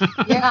suckers.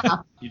 Yeah.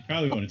 You'd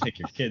probably want to take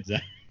your kids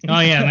out. Oh,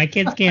 yeah, my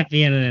kids can't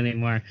be in it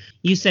anymore.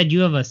 You said you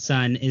have a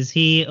son. Is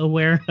he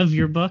aware of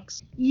your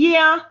books?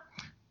 Yeah.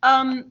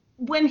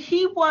 When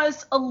he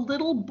was a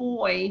little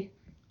boy,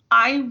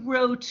 I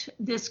wrote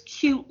this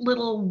cute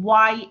little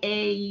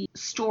YA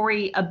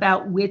story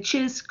about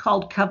witches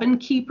called Coven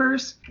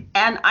Keepers.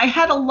 And I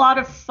had a lot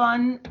of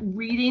fun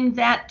reading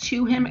that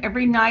to him.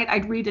 Every night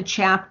I'd read a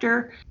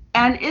chapter.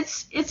 And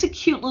it's a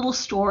cute little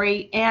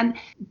story.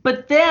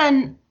 But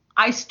then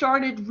I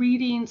started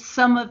reading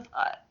some of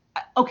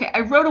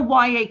I wrote a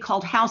YA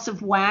called House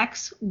of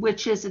Wax,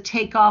 which is a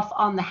takeoff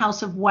on the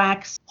House of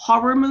Wax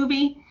horror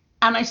movie.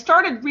 And I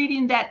started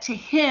reading that to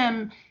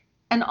him,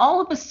 and all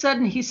of a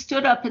sudden he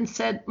stood up and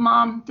said,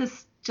 "Mom,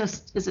 this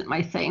just isn't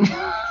my thing."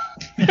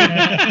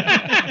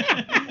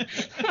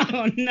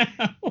 Oh, no.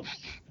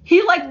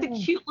 He liked the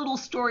cute little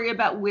story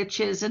about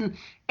witches, and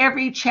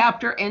every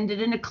chapter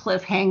ended in a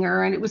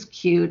cliffhanger, and it was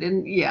cute,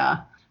 and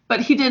yeah.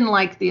 But he didn't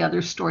like the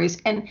other stories.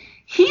 And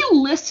he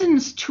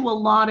listens to a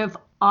lot of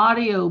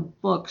audio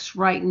books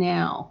right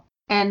now,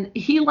 and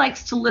he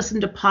likes to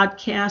listen to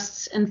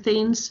podcasts and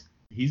things.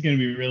 He's going to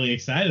be really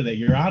excited that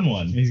you're on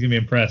one. He's gonna be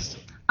impressed.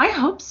 I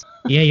hope so.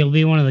 Yeah, you'll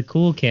be one of the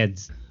cool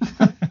kids.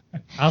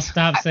 I'll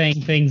stop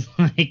saying things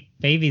like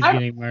babies I-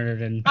 getting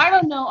murdered and I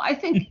don't know. I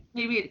think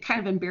maybe it kind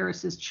of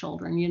embarrasses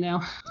children, you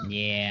know.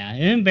 yeah,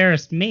 it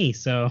embarrassed me,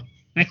 so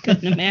I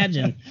couldn't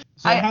imagine.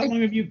 So I- how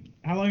long have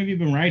you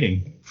been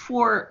writing?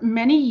 For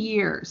many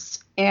years,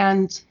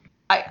 and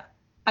I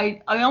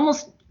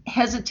almost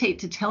hesitate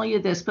to tell you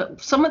this, but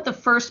some of the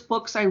first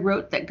books I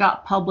wrote that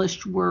got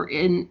published were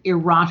in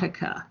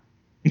erotica.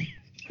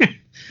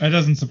 That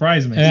doesn't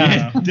surprise me.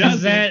 Yeah. Yeah.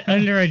 Is that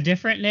under a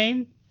different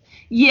name?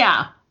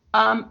 Yeah.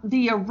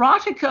 The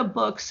erotica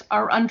books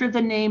are under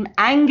the name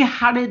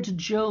Angharad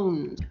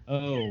Jones.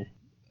 Oh.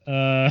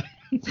 Can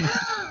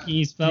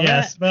you spell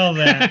Yeah, that? spell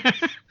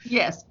that.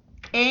 Yes.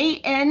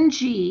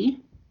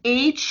 Angharad.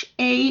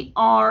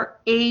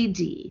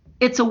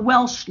 It's a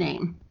Welsh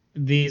name.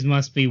 These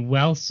must be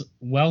Welsh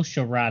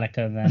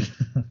erotica then.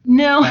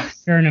 No.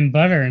 Churn and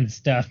butter and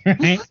stuff,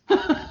 right?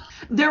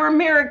 They're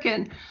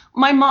American.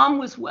 My mom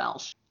was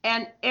Welsh.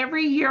 And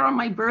every year on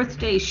my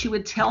birthday, she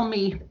would tell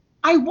me,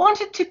 I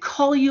wanted to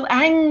call you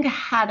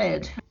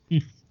Angharad.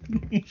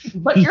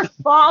 But your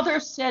father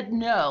said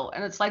no.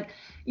 And it's like,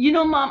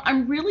 Mom,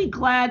 I'm really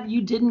glad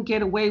you didn't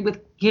get away with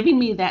giving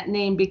me that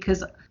name,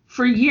 because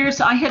for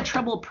years I had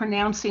trouble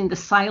pronouncing the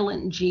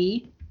silent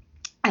G.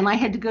 And I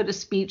had to go to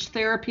speech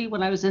therapy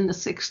when I was in the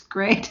 6th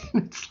grade.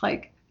 And it's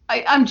like,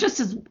 I'm just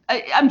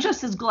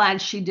as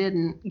glad she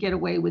didn't get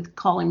away with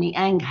calling me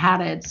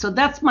Angharad. So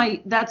that's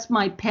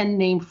my pen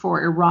name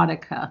for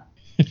erotica.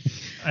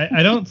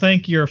 I don't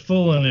think you're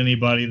fooling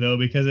anybody, though,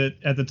 because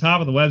at the top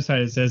of the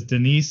website it says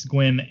Denise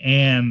Gwynn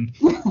and.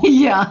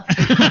 Yeah.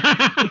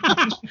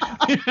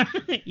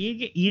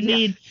 you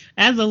need,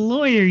 as a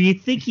lawyer,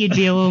 you'd think you'd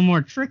be a little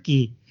more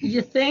tricky.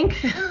 You think?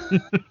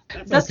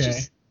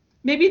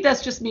 Maybe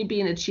that's just me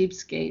being a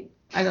cheapskate.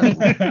 I don't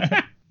know.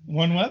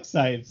 One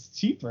website's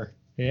cheaper.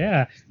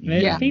 Yeah.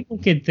 People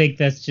could think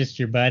that's just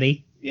your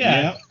buddy.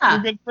 Yeah. We're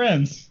good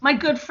friends. My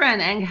good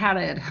friend,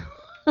 Angharad.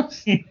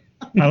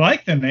 I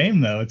like the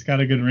name, though. It's got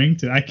a good ring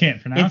to it. I can't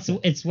pronounce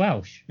it. It's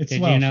Welsh. It's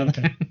Did Welsh. You know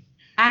that?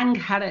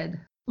 Angharad.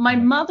 My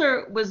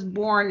mother was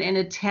born in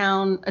a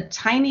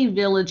tiny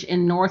village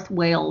in North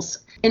Wales.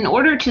 In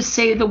order to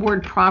say the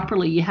word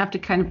properly, you have to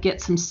kind of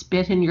get some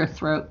spit in your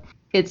throat.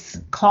 It's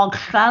called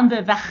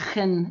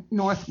Llanfairpwllgwyngyllgogerychwr,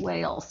 North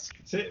Wales.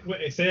 Say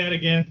that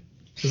again,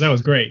 because that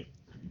was great.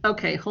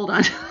 Okay, hold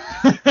on.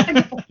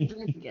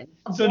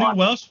 So do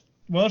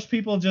Welsh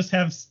people just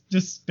have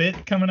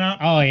spit coming out?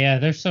 Oh yeah,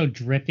 they're so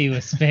drippy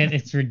with spit,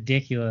 it's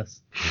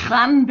ridiculous.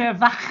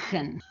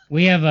 Llanfairpwllgwyngyllgogerychwr.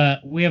 We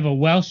have a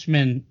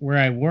Welshman where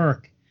I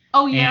work.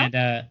 Oh yeah.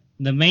 And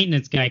the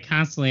maintenance guy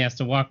constantly has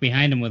to walk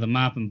behind him with a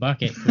mop and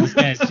bucket. This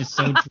guy's just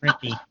so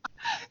drippy.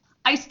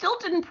 I still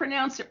didn't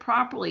pronounce it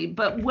properly,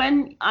 but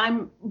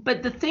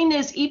the thing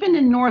is, even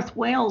in North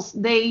Wales,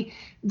 they've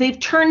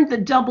turned the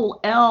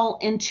double L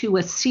into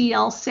a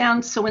CL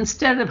sound. So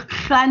instead of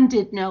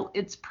Llandudno,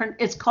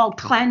 it's called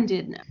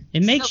Llandudno.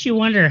 It makes you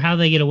wonder how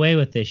they get away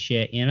with this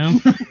shit, you know?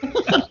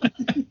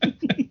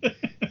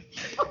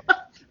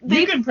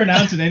 You can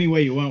pronounce it any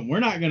way you want. We're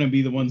not going to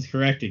be the ones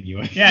correcting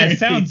you. Yeah, it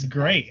sounds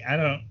great.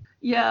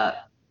 Yeah.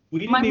 We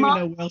didn't even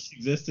know Welsh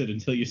existed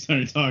until you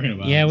started talking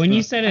about it. Yeah, when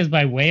you said it was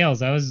by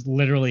whales, I was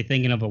literally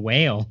thinking of a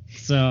whale.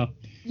 So.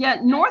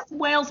 Yeah, North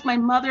Wales, my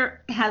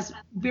mother has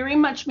very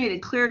much made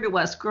it clear to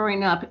us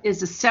growing up,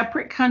 is a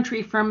separate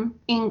country from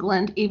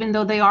England, even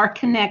though they are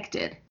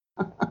connected.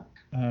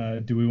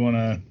 Do we want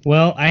to?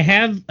 Well, I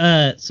have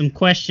some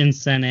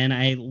questions sent in.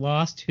 I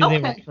lost who they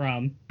were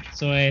from,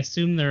 so I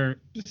assume they're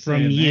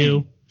from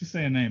you. Just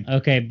say a name.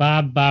 Okay,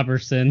 Bob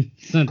Boberson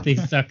sent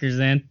these suckers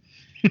in.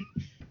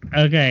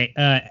 Okay,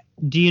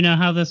 do you know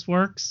how this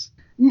works?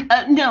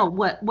 No,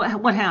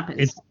 what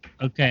happens?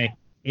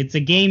 It's a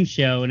game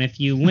show, and if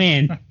you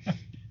win,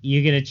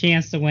 you get a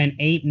chance to win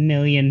 $8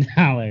 million.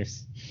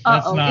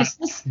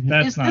 That's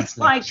not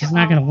like she's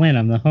not gonna win.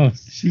 I'm the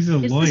host. She's a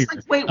lawyer.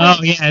 Wait,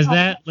 yeah, is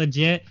that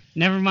legit?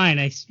 Never mind.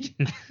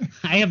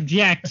 I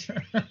object.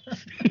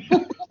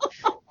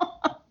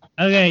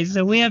 Okay,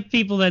 so we have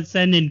people that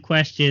send in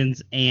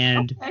questions,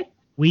 and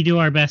we do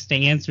our best to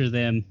answer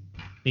them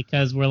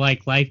because we're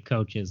like life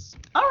coaches.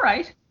 All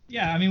right.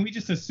 Yeah, I mean, we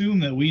just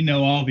assume that we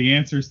know all the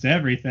answers to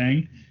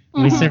everything.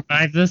 We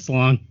survived this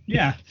long.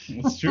 Yeah,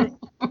 that's true.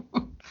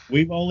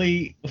 We've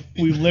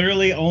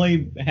literally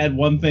only had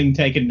one thing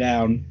taken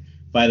down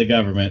by the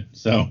government,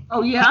 so.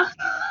 Oh, yeah?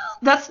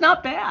 That's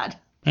not bad.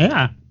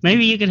 Yeah,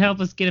 maybe you could help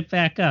us get it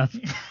back up.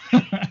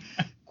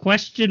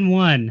 Question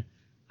 1.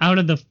 Out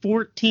of the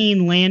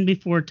 14 Land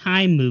Before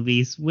Time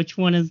movies, which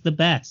one is the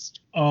best?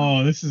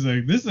 Oh, this is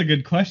a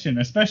good question,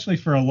 especially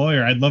for a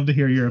lawyer. I'd love to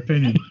hear your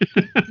opinion.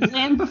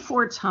 Land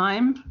Before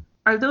Time?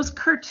 Are those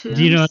cartoons?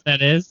 Do you know what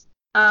that is?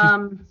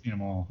 Seen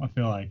them all. I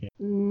feel like it.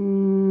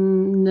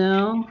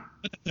 No.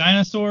 With the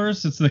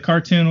dinosaurs, it's the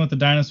cartoon with the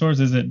dinosaurs.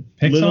 Is it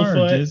Pixar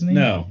or Disney?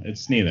 No,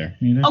 it's neither.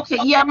 Okay,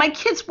 yeah, my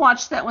kids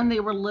watched that when they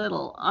were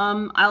little.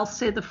 I'll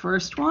say the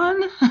first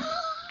one.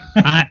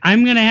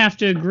 I'm gonna have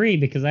to agree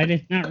because I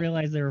did not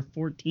realize there were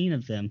 14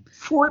 of them.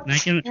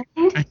 14.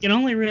 I can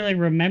only really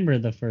remember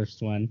the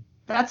first one.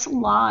 That's a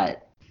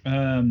lot. I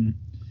don't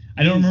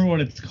remember what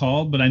it's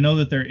called, but I know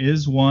that there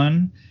is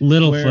one.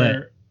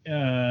 Littlefoot.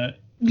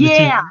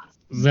 Yeah.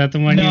 Is that the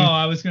one? No,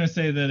 I was gonna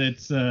say that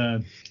it's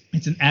an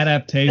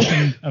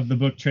adaptation of the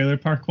book Trailer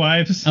Park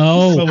Wives.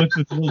 Oh. So with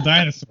the little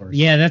dinosaurs.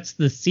 Yeah, that's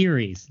the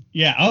series.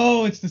 Yeah.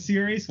 Oh, it's the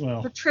series.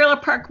 Well. The Trailer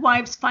Park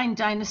Wives Find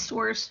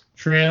Dinosaurs.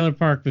 Trailer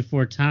Park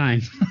Before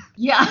Time.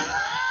 Yeah.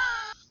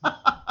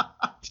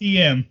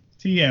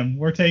 TM.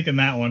 We're taking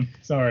that one.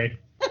 Sorry.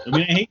 I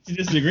mean, I hate to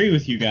disagree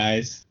with you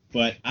guys,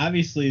 but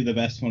obviously the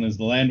best one is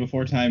The Land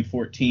Before Time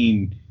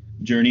 14,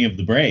 Journey of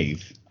the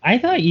Brave. I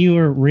thought you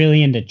were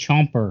really into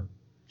Chomper.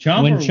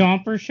 Chomper. When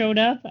Chomper showed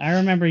up, I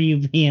remember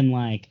you being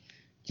like,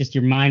 just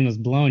your mind was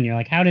blown. You're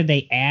like, how did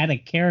they add a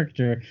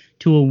character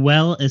to a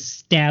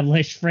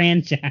well-established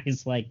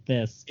franchise like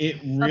this? It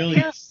really.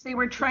 Yes, they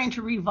were trying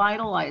to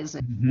revitalize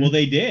it. Well,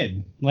 they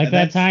did. Like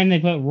that time they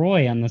put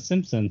Roy on The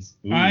Simpsons.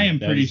 Ooh, I am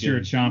that pretty was sure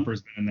good.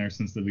 Chomper's been in there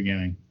since the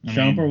beginning.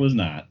 Chomper was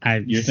not.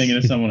 You're thinking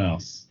of someone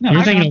else. No,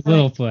 You're I- thinking of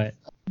Littlefoot.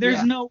 There's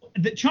Yeah. no.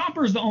 The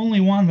Chomper's the only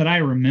one that I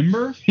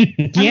remember. I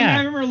mean, I Yeah,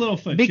 remember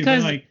Littlefoot because too,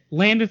 but like,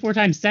 Land Before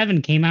Time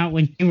 7 came out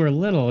when you were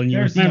little, and you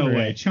there's no remember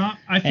way. it.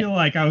 I feel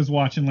like I was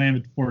watching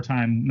Land Before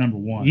Time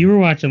 #1. You were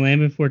watching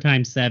Land Before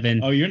Time 7,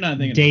 Oh, you're not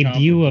thinking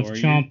debut of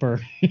Chomper.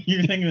 Chomper.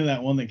 You're thinking of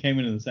that one that came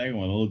in the second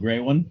one, the little gray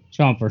one.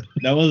 Chomper.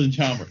 That wasn't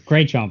Chomper.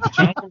 Great Chomper.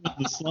 Chomper was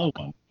the slow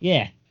one.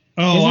 Yeah.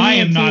 Oh, Isn't I he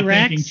a am not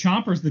T-Rex? thinking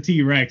Chomper's the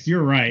T-Rex.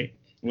 You're right.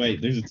 Wait,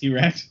 there's a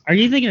T-Rex. Are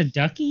you thinking of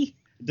Ducky?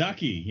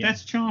 Ducky. Yeah.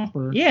 That's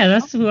Chomper. Yeah,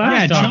 that's who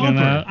I was talking Chomper.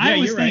 about. I Yeah,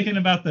 was you're right. thinking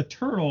about the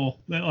turtle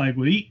that like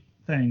would eat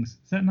things.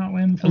 Is that not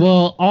Land Before?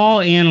 Well,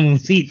 all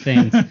animals eat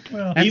things.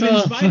 Well, That's even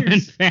a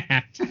spiders. fun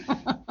fact.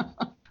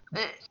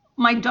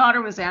 My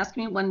daughter was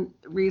asking me one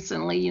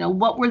recently,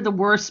 what were the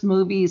worst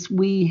movies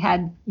we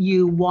had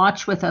you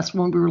watch with us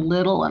when we were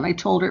little? And I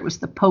told her it was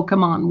the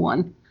Pokemon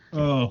one.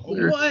 oh,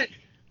 What?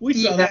 We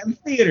saw Yeah. that in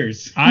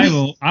theaters.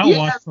 I'll Yeah.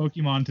 watch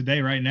Pokemon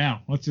today right now.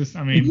 Let's just.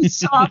 I We mean,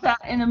 saw that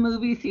in a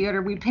movie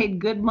theater. We paid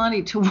good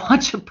money to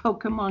watch a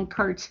Pokemon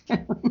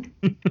cartoon.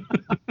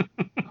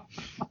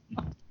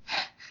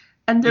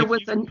 And there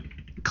was a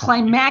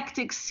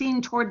climactic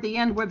scene toward the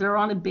end where they're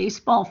on a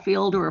baseball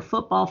field or a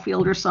football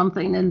field or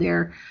something, and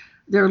their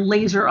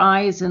laser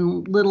eyes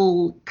and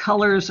little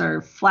colors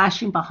are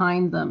flashing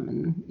behind them.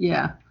 And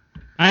yeah.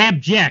 I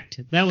object.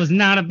 That was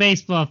not a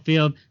baseball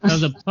field. That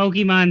was a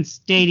Pokemon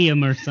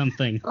stadium or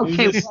something. It was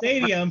Okay. a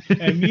stadium,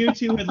 and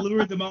Mewtwo had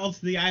lured them all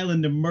to the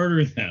island to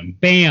murder them.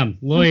 Bam,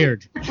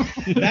 lawyered.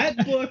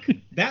 That book,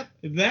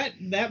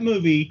 that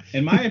movie,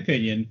 in my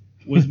opinion,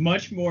 was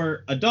much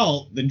more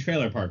adult than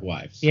Trailer Park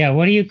Wives. Yeah,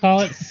 what do you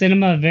call it?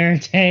 Cinema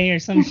verite or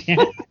some shit?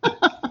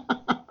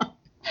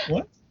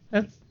 What?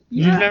 That's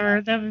Yeah. You've never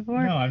heard that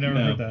before? no, I've never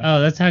No. heard that. Oh,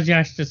 that's how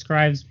Josh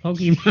describes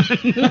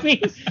Pokemon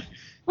movies.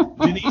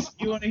 Denise,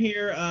 you want to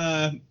hear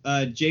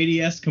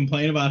JDS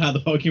complain about how the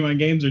Pokemon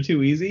games are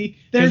too easy?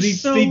 They're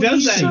Because so he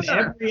does easy. that in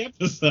every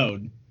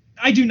episode.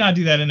 I do not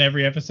do that in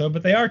every episode,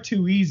 but they are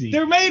too easy.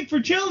 They're made for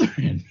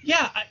children.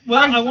 Yeah,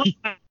 I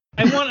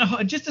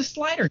want just a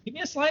slider. Give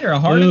me a slider, a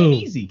hard and Ooh. an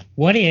easy.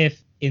 What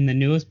if in the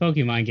newest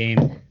Pokemon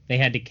game they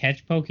had to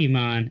catch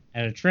Pokemon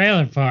at a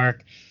trailer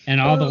park and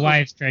all the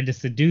wives tried to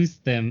seduce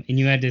them and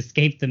you had to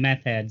escape the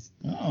meth heads?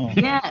 Oh.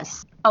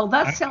 Yes. Oh,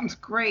 that sounds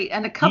great.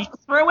 And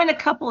throw in a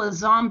couple of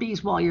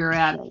zombies while you're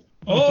at it.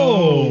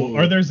 Oh,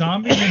 are there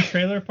zombies in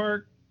Trailer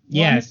Park?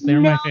 Yes, they're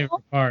my No.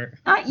 favorite part.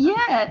 Not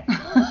yet.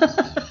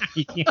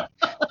 Yeah.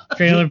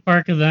 Trailer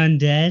Park of the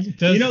Undead.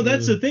 Does- You know,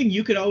 that's the thing.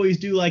 You could always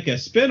do like a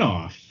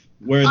spin-off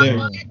where they're...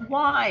 Undead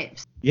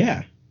Wives.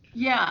 Yeah.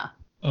 Yeah.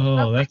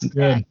 Oh, that's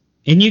good.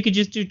 And you could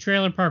just do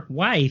Trailer Park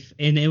Wife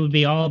and it would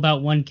be all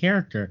about one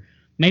character.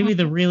 Maybe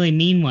the really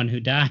mean one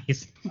who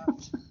dies.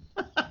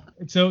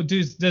 So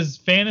does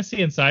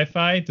fantasy and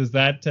sci-fi, does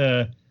that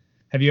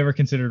have you ever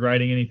considered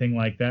writing anything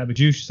like that? But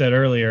you said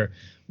earlier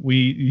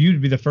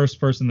you'd be the first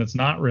person that's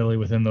not really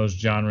within those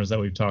genres that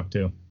we've talked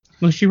to.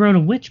 Well, she wrote a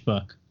witch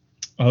book.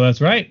 Oh, that's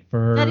right. For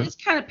her. That is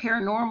kind of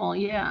paranormal,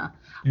 yeah.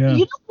 Yeah.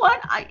 You know what?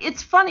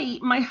 It's funny.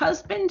 My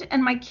husband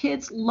and my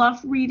kids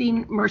love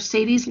reading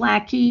Mercedes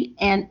Lackey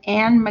and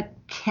Anne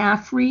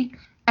McCaffrey,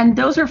 and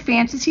those are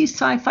fantasy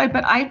sci-fi,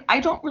 but I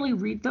don't really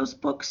read those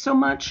books so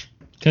much.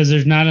 Because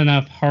there's not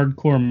enough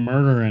hardcore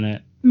murder in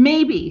it.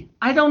 Maybe.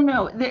 I don't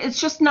know. It's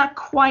just not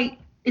quite,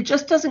 it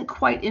just doesn't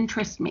quite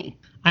interest me.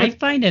 I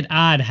find it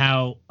odd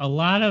how a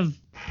lot of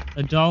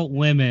adult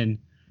women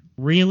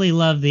really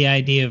love the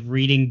idea of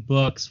reading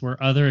books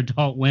where other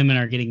adult women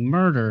are getting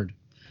murdered.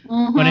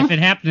 Mhm. But if it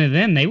happened to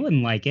them, they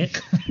wouldn't like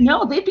it.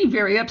 No, they'd be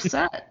very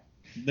upset.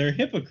 They're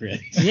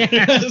hypocrites. Yeah.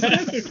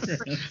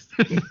 Hypocrites.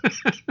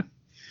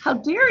 How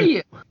dare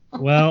you?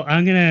 Well,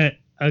 I'm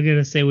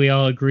gonna say we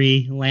all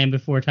agree Land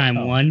Before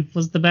Time 1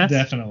 was the best.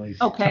 Definitely.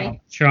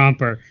 Okay.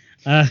 Chomper.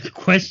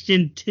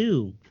 Question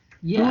 2.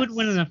 Yes. Who would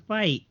win in a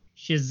fight?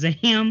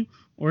 Shazam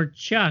or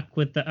Chuck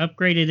with the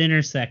upgraded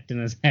intersect in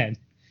his head?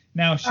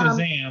 Now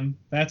Shazam,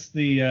 that's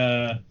the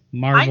I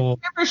Marvel.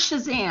 remember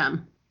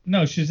Shazam.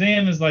 no,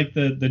 Shazam is like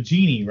the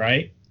genie,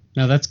 right?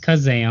 No, that's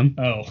Kazam.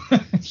 Oh.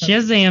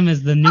 Shazam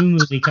is the new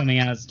movie coming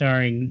out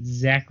starring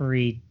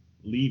Zachary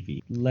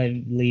Levy.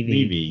 Levy.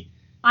 Levy.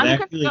 I'm Zach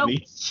going to go Levy.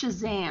 with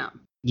Shazam.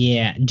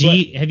 Yeah.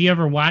 Have you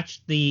ever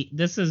watched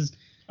this is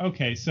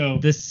Okay, so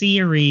the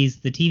series,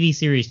 the TV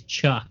series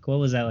Chuck. What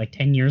was that, like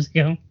 10 years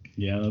ago?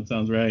 Yeah, that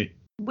sounds right.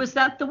 Was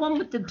that the one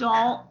with the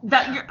doll?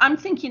 I'm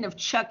thinking of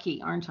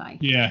Chucky, aren't I?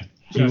 yeah.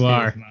 You Chucky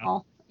are. is not.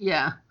 Oh,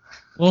 yeah.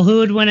 Well, who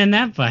would win in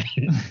that fight?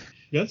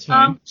 That's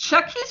fine.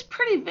 Chucky's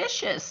pretty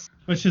vicious.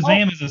 But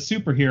Shazam is a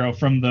superhero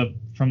from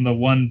the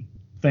one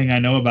thing I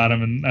know about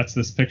him, and that's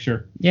this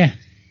picture. Yeah.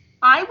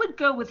 I would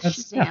go with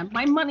That's Shazam.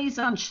 My money's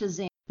on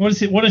Shazam. What does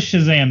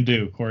Shazam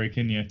do, Corey?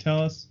 Can you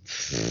tell us?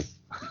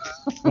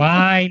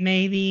 Why?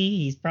 Maybe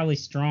he's probably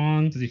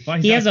strong. Does he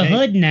fight? He has a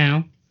hood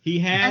now. He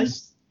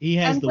has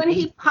And the when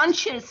he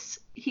punches,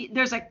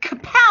 there's a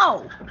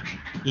kapow.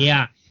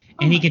 Yeah,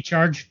 and he could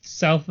charge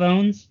cell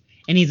phones.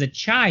 And he's a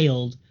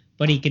child,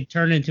 but he could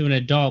turn into an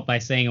adult by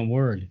saying a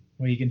word.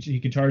 Well, you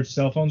can charge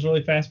cell phones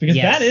really fast because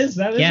Yes.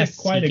 that is Yes,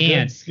 quite a you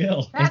can. good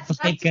skill.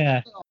 It's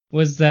like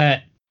was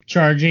that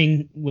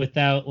charging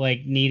without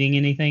like needing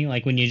anything?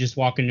 Like when you just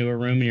walk into a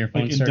room and your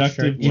phone Like starts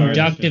inductive charging. charging.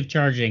 Inductive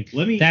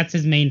charging. That's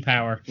his main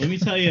power. Let me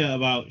tell you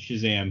about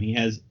Shazam. He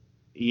has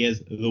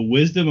the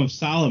wisdom of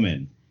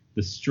Solomon,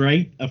 the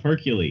strength of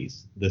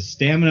Hercules, the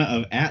stamina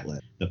of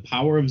Atlas, the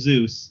power of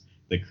Zeus,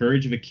 the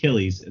courage of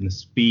Achilles, and the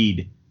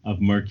speed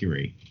of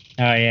Mercury.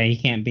 Oh yeah, you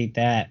can't beat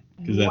that.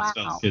 Because that's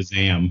spelled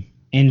Shazam.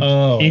 And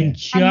and And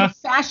Chuck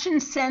the fashion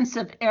sense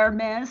of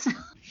Hermes.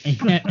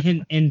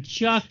 and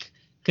Chuck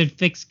could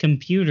fix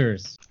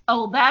computers.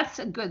 Oh, that's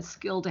a good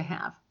skill to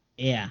have.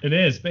 Yeah. It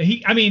is, but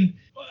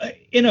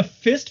in a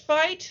fist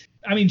fight,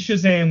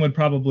 Shazam would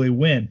probably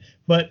win.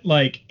 But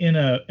like in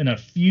a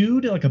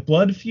feud, like a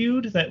blood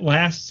feud that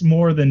lasts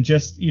more than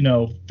just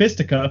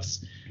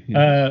fisticuffs,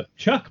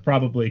 Chuck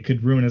probably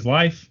could ruin his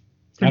life.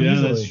 Pretty Yeah,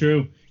 easily. that's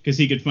true. Because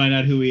he could find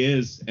out who he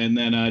is and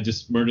then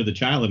just murder the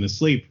child in his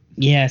sleep.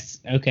 Yes.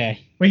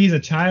 Okay. Wait, he's a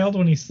child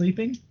when he's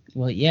sleeping?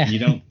 Well, yeah. You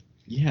don't.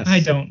 Yes. I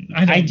don't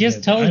I just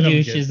get told that. I don't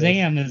you get this.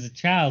 Shazam is a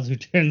child who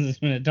turns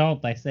into an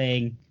adult by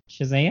saying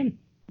Shazam.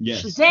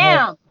 Yes.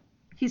 Shazam!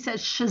 He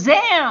says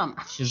Shazam!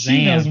 Shazam.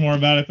 She knows more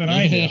about it than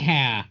I do.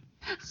 Yeah.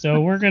 So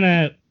we're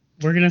gonna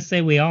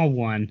say we all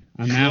won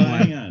on that Well,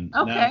 one. hang on.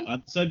 Okay. Now,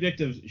 on the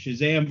subject of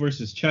Shazam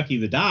versus Chucky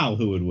the doll,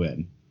 who would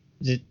win?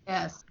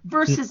 Yes.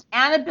 Versus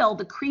Annabelle,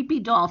 the creepy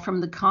doll from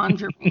The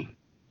Conjuring.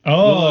 Oh.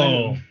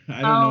 Well,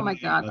 I don't Oh know my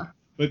anything God. about-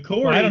 But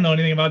Corey, Well, I don't know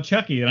anything about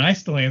Chucky, and I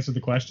still answered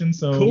the question,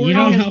 so Corey You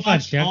don't has know about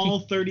watched Chucky?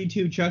 all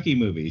 32 Chucky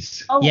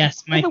movies. Oh,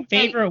 Yes, by my the way,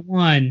 favorite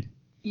one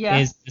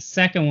Yes. is the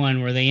second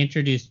one where they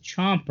introduced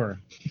Chomper.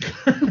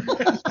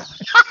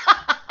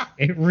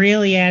 It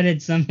really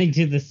added something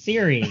to the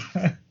series.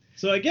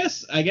 So I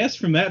guess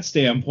from that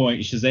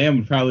standpoint, Shazam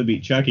would probably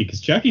beat Chucky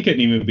because Chucky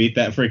couldn't even beat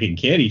that freaking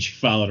kid he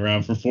followed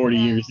around for 40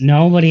 years.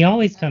 No, but he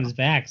always comes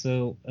back.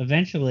 So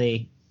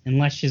eventually,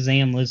 unless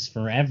Shazam lives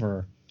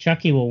forever,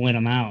 Chucky will win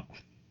him out.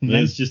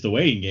 It's just a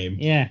waiting game.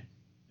 Yeah,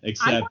 I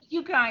Except want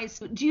you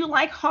guys, do you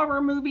like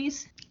horror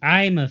movies?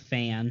 I'm a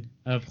fan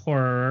of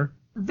horror.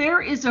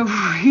 There is a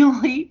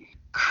really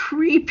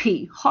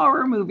creepy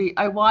horror movie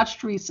I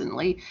watched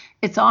recently.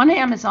 It's on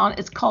Amazon.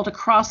 It's called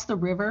Across the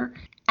River,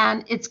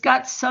 and it's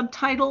got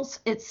subtitles.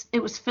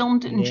 It was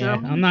filmed in Yeah,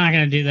 Germany. I'm not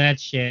gonna do that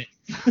shit.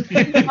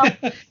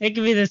 It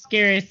could be the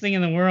scariest thing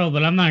in the world,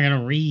 but I'm not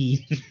gonna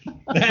read.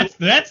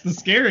 that's the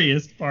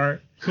scariest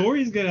part.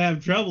 Corey's gonna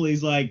have trouble.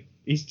 He's like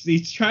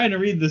he's trying to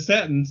read the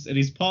sentence and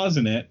he's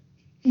pausing it,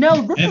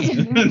 No, this is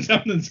and then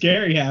something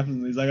scary happens.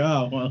 And he's like,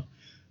 oh well,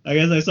 I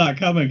guess I saw it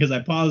coming because I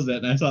paused it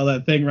and I saw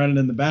that thing running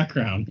in the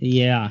background.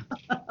 Yeah,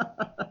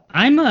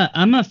 I'm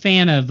a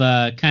fan of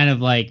kind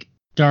of like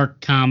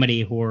dark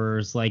comedy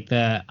horrors, like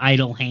the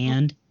Idle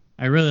Hand.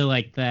 I really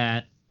like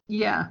that.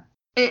 Yeah.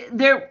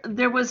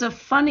 There was a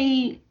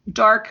funny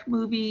dark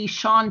movie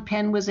Sean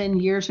Penn was in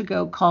years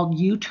ago called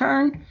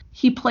U-Turn.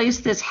 He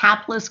plays this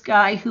hapless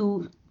guy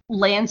who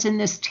lands in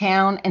this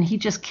town and he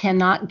just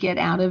cannot get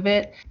out of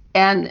it.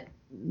 And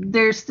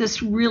there's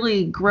this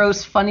really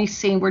gross, funny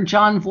scene where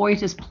John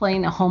Voight is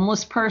playing a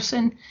homeless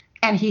person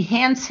and he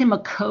hands him a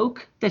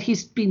Coke that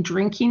he's been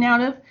drinking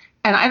out of.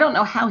 And I don't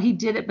know how he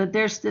did it, but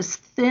there's this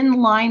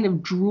thin line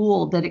of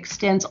drool that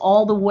extends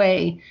all the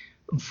way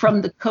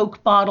from the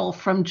Coke bottle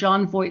from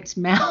John Voight's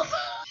mouth.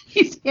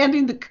 He's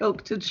handing the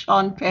Coke to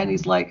Sean Penn.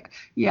 He's like,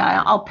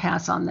 yeah, I'll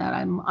pass on that.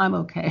 I'm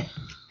okay.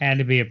 Had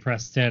to be a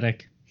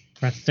prosthetic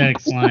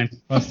slime.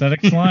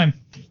 Prosthetic slime.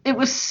 It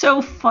was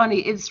so funny.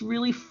 It's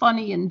really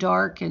funny and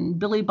dark, and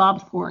Billy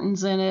Bob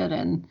Thornton's in it.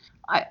 And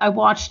I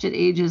watched it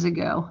ages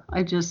ago.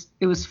 It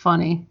was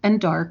funny and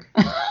dark.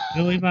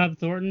 Billy Bob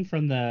Thornton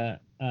from the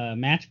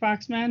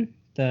Matchbox Men,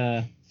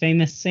 the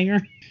famous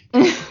singer.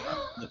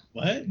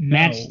 What?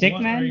 Matchstick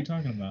What Man? are you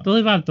talking about?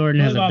 Billy Bob Thornton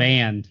Billy has Bob- a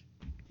band.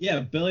 Yeah,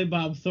 Billy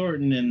Bob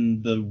Thornton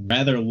and the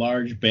rather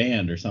large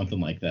band or something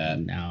like that.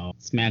 No,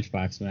 it's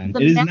Matchbox Men. The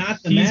It is Ma-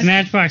 not the He's match.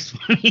 Matchbox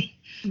 20.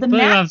 The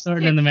Billy Bob Matchstick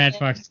Thornton and the Man.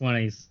 Matchbox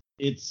 20s.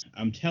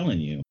 I'm telling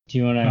you. Do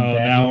you want to Oh,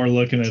 bet now we're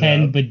looking it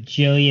 10 up.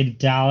 bajillion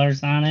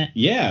dollars on it?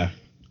 Yeah,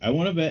 I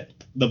want to bet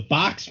the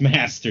Box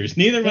Masters.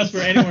 Neither of us were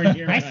anywhere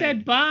near. I right.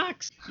 said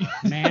box.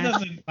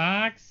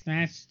 Matchbox,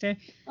 matchstick.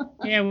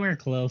 Yeah, we're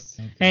close.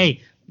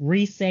 Hey,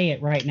 re-say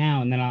it right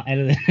now, and then I'll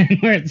edit it in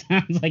where it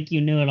sounds like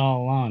you knew it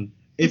all along.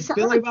 It's It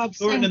Billy sounds like Bob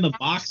you're Thornton saying and the Box-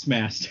 Box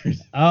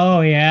Masters.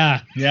 Oh,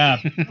 yeah. Yeah,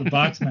 the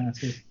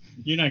Boxmaster.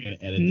 You're not gonna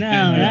edit. No,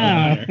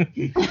 that.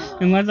 no.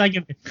 Unless I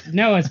can.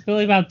 No, it's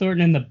Billy Bob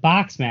Thornton and the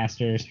Box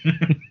Masters.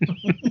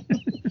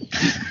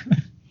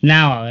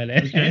 Now I'll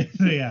edit. Okay.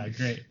 Yeah,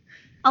 great.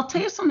 I'll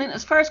tell you something.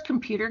 As far as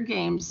computer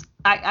games,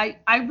 I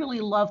really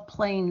love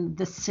playing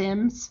The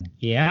Sims.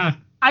 Yeah.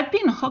 I've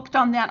been hooked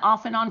on that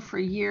off and on for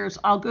years.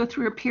 I'll go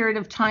through a period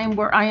of time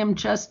where I am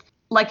just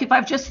like if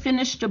I've just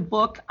finished a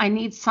book, I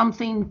need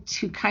something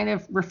to kind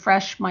of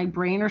refresh my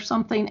brain or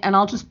something, and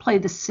I'll just play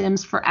The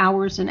Sims for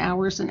hours and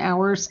hours and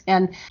hours,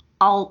 and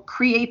I'll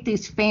create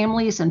these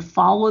families and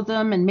follow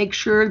them and make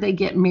sure they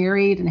get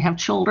married and have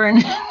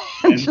children.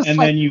 And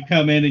then you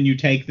come in and you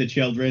take the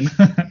children.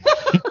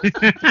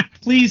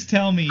 Please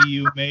tell me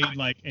you made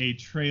like a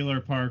Trailer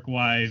Park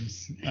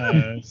Wives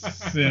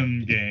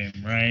sim game,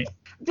 right?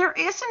 There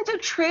isn't a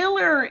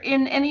trailer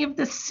in any of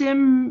the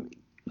Sim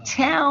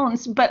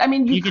towns, but I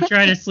mean, you could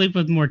try to sleep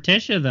with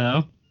Morticia,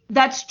 though.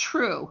 That's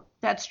true.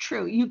 That's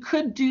true. You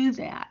could do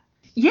that.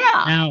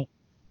 Yeah.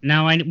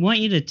 Now I want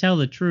you to tell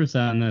the truth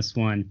on this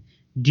one.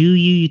 Do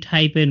you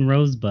type in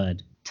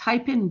Rosebud?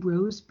 Type in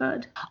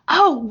Rosebud?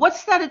 Oh,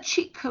 what's that a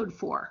cheat code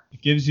for?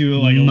 It gives you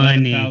like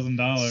money.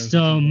 $11,000.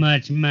 So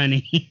much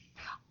money.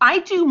 I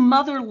do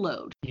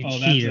Motherload. You That's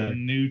cheater. a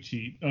new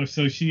cheat. Oh,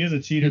 so she is a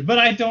cheater. But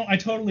I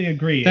totally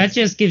agree. That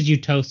just gives you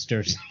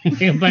toasters.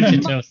 A bunch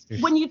of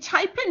toasters. When you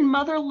type in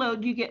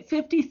Motherload, you get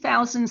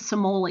 50,000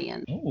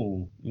 simoleons.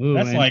 Oh, Ooh,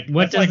 that's and like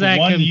what that's does like that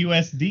one com-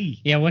 USD.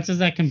 Yeah, what does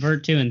that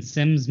convert to in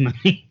Sims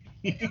money?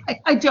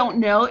 I don't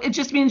know. It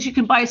just means you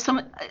can buy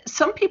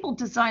some people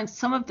design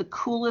some of the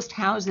coolest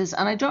houses,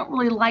 and I don't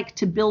really like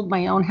to build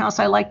my own house.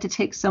 I like to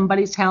take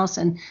somebody's house,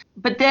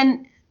 but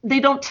then they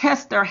don't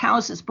test their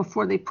houses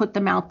before they put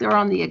them out there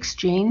on the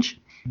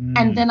exchange.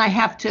 And then I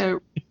have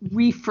to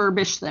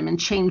refurbish them and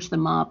change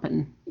them up,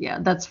 and yeah,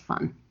 that's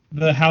fun.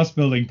 The house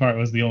building part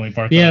was the only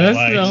part. Yeah, that that's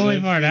I liked. the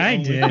only part I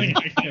Only did. thing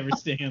I can ever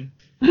stand.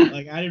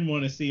 Like, I didn't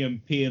want to see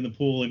him pee in the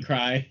pool and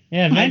cry.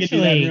 Yeah, I could do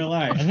that in real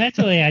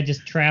eventually life. I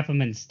just trap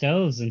them in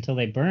stoves until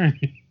they burn.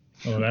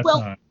 Oh, that's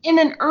Well, not. in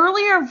an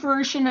earlier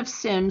version of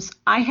Sims,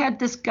 I had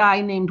this guy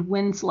named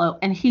Winslow,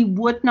 and he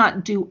would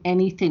not do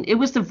anything. It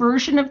was the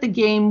version of the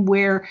game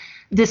where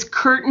this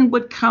curtain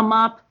would come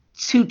up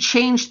to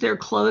change their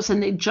clothes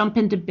and they'd jump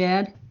into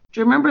bed. Do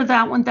you remember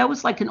that one? That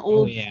was like an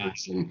old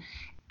version.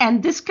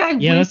 And this guy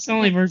Yeah, that's the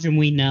only version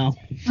we know.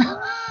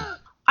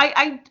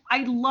 I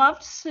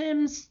loved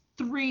Sims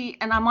 3,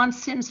 and I'm on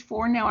Sims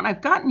 4 now, and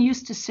I've gotten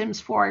used to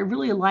Sims 4. I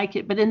really like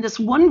it. But in this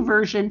one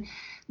version,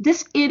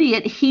 this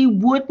idiot, he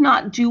would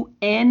not do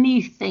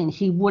anything.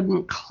 He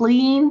wouldn't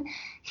clean.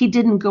 He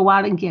didn't go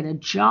out and get a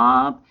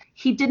job.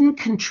 He didn't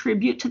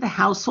contribute to the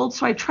household,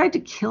 so I tried to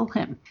kill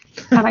him.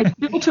 And I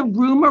built a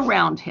room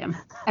around him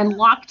and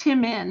locked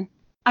him in.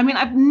 I mean,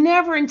 I've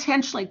never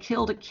intentionally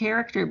killed a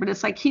character, but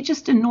it's like he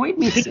just annoyed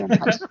me so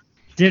much.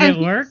 Did it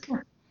work?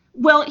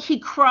 Well, he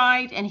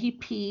cried and he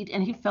peed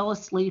and he fell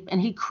asleep,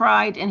 and he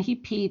cried and he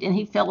peed and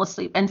he fell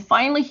asleep. And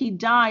finally he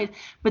died,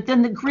 but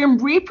then the Grim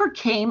Reaper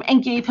came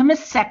and gave him a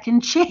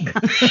second chance.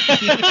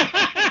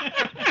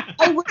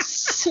 I was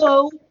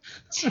so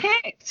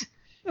ticked.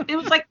 It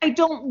was like, I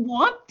don't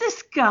want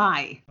this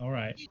guy. All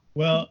right.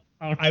 Well,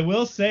 I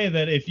will say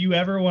that if you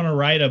ever want to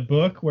write a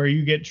book where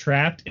you get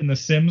trapped in the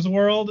Sims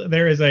world,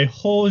 there is a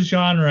whole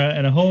genre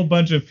and a whole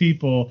bunch of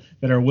people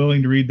that are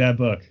willing to read that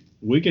book.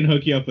 We can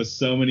hook you up with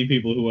so many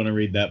people who want to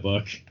read that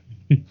book.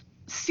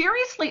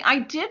 Seriously, I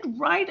did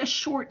write a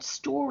short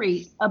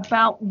story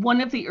about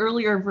one of the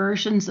earlier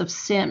versions of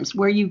Sims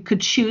where you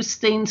could choose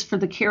things for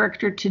the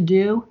character to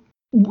do.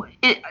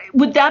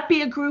 Would that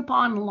be a group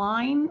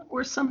online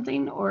or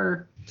something,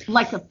 or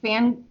like a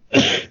fan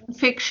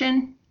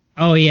fiction?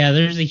 Oh yeah,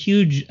 there's a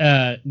huge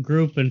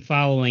group and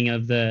following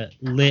of the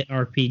Lit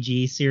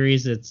RPG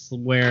series. It's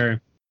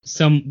where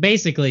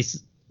basically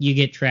you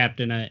get trapped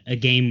in a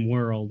game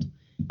world.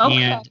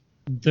 Okay. And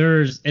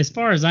there's, as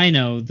far as I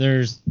know,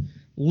 there's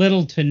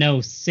little to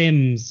no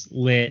Sims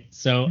Lit.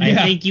 So I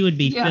think you would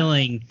be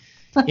filling,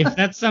 if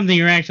that's something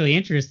you're actually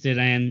interested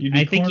in,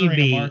 I think you'd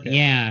be,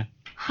 yeah.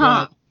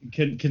 Huh.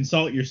 Well,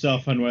 consult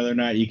yourself on whether or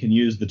not you can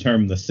use the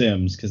term The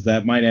Sims, because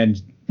that might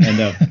end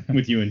up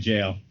with you in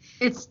jail.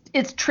 It's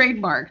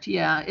trademarked.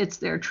 Yeah, it's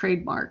their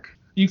trademark.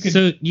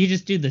 So you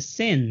just do the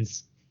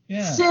sins.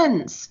 Yeah.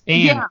 Sins. Bam.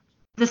 Yeah,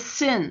 the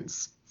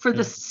sins for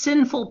the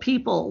sinful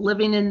people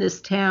living in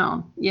this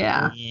town.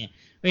 Yeah.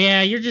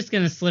 Yeah, you're just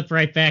going to slip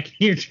right back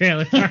in your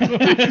trailer park.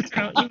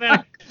 You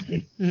better-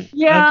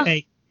 Yeah.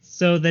 Okay,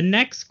 so the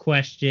next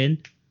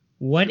question,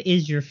 what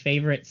is your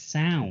favorite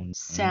sound?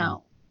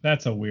 Sound.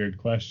 That's a weird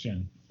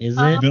question. Is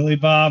it Billy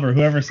Bob or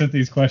whoever sent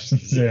these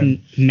questions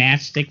in.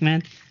 Matchstick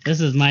Man? This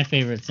is my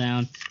favorite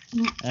sound.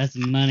 That's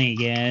money,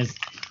 guys.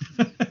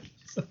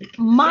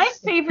 My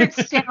favorite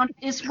sound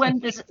is when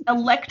this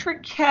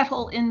electric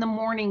kettle in the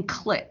morning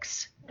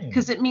clicks,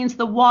 because it means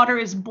the water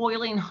is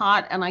boiling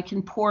hot and I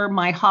can pour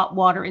my hot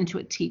water into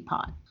a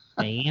teapot.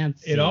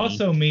 Fancy. It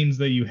also means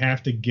that you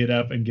have to get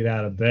up and get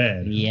out of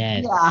bed.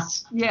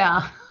 Yes.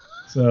 Yeah.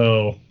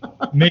 So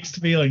mixed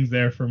feelings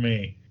there for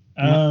me.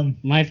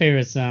 My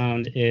favorite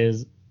sound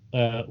is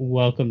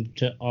welcome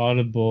to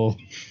Audible.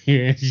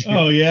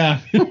 Oh, yeah.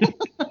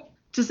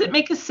 Does it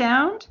make a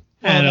sound?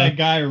 Well, that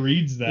guy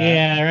reads that.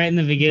 Yeah, right in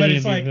the beginning But of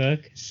it's your like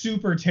book.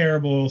 super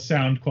terrible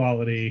sound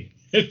quality.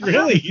 It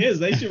really is.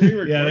 They should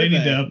re-record Yeah, they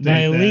need to that. update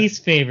My that.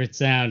 least favorite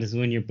sound is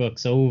when your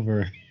book's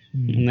over.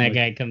 And that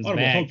guy comes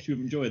Audible back. hopes you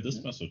enjoyed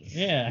this message.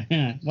 Yeah.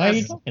 Why are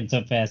you talking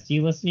so fast? Do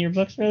you listen to your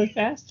books really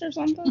fast or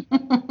something?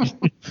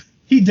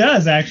 He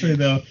does actually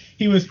though.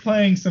 He was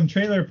playing some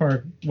Trailer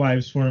Park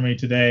Wives for me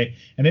today,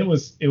 and it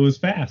was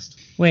fast.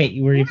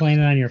 Wait, were you playing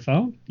it on your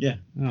phone? Yeah.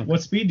 Oh.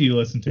 What speed do you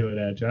listen to it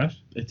at, Josh?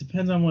 It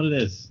depends on what it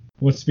is.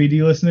 What speed do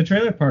you listen to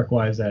Trailer Park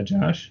Wives at,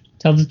 Josh?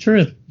 Tell the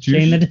truth.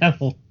 Shame the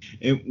devil.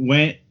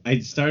 I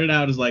started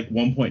out as like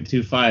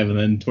 1.25, and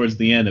then towards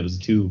the end it was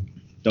double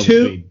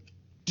Two? speed.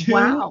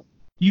 Wow.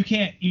 You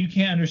can't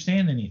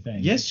understand anything.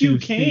 Yes, you Two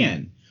speed.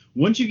 can.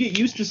 Once you get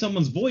used to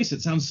someone's voice,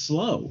 it sounds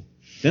slow.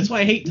 That's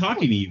why I hate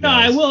talking to you No,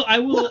 guys. I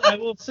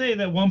will say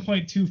that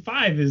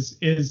 1.25 is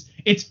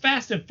it's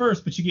fast at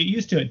first, but you get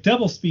used to it.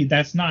 Double speed,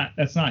 that's not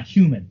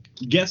human.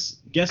 Guess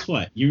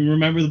what? You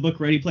remember the book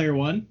Ready Player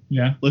One?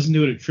 Yeah. Listen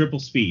to it at triple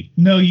speed.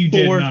 No, you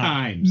did 4 not.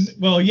 times.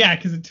 Well, yeah,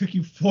 because it took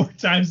you 4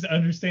 times to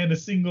understand a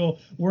single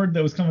word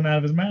that was coming out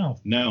of his mouth.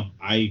 No,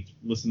 I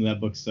listened to that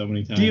book so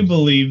many times. Do you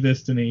believe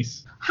this,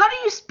 Denise? How do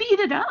you speed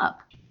it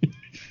up?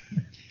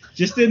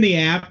 Just in the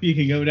app, you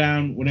can go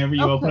down whenever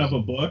you open Okay. up a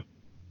book.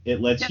 It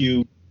lets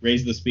you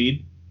raise the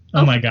speed.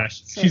 Oh my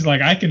gosh. Sick. She's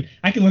like, I can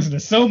listen to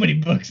so many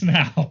books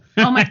now.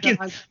 Oh my I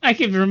God.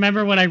 can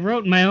remember what I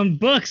wrote in my own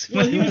books.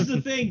 Well, here's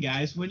the thing,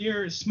 guys. When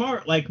you're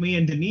smart like me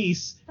and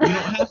Denise, you don't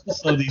have to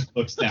slow these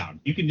books down.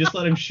 You can just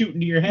let them shoot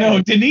into your head.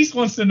 No, Denise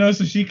wants to know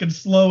so she can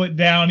slow it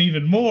down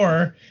even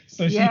more.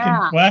 So she Yeah. can.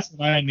 Well, that's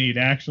what I need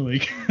actually,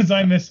 because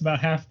I miss about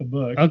half the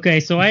book.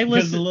 Okay, so I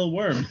because of the listened. little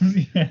worm.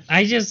 Yeah.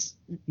 I just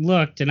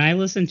looked and I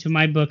listened to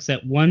my books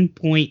at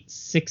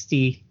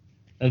 1.60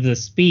 of the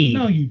speed.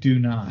 No, you do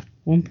not.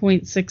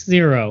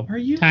 1.60 Are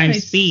you times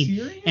guys speed.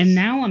 serious? And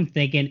now I'm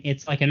thinking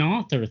it's like an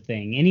author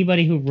thing.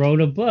 Anybody who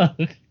wrote a book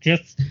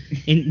just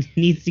it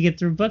needs to get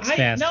through books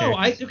faster.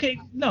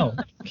 No.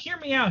 Hear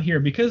me out here,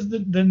 because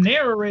the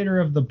narrator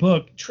of the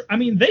book,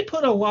 they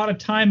put a lot of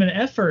time and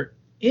effort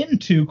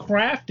into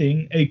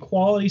crafting a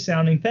quality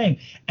sounding thing,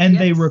 and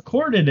they Yes.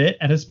 recorded it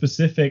at a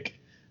specific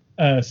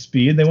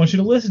speed. They want you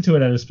to listen to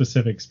it at a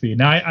specific speed.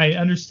 Now I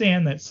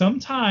understand that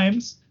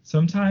sometimes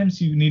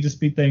you need to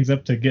speed things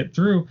up to get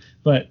through,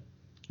 but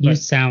You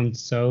sound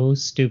so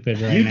stupid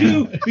right You now.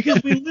 do,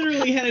 because we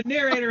literally had a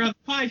narrator on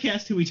the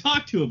podcast who we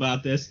talked to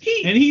about this,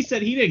 and he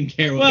said he didn't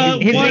care what well,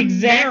 His one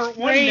exact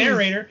one phrase-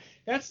 narrator.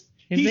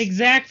 His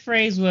exact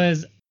phrase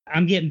was,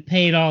 "I'm getting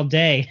paid all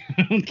day.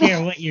 I don't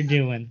care what you're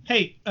doing."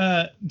 Hey,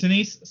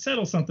 Denise,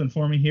 settle something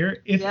for me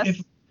here.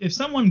 Yes. If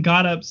someone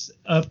got up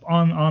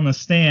on the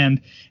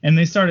stand and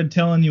they started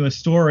telling you a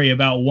story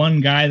about one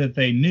guy that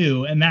they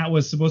knew, and that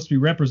was supposed to be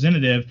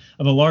representative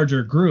of a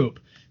larger group,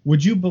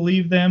 would you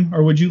believe them,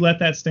 or would you let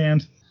that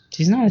stand?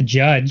 She's not a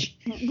judge.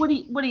 What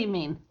do you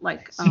mean?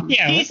 Like,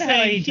 Yeah, what He's the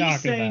hell are you he's talking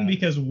saying about?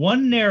 because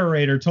one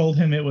narrator told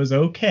him it was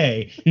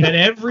okay, that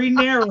every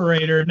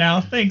narrator now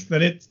thinks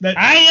that it's that.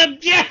 I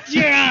object,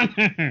 Your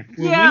Honor. When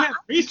Yeah. we have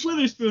Reese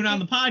Witherspoon on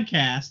the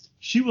podcast,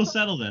 she will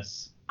settle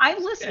this. I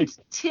listened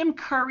to Tim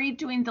Curry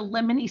doing the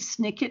Lemony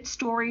Snicket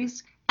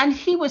stories, and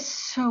he was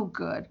so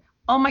good.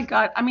 Oh my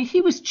God. I mean, he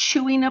was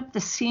chewing up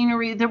the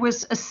scenery. There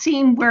was a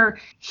scene where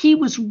he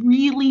was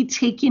really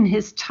taking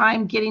his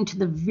time getting to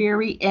the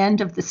very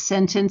end of the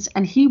sentence,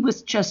 and he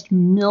was just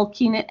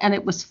milking it, and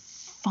it was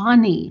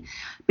funny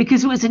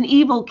because it was an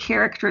evil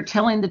character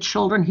telling the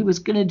children he was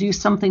going to do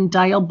something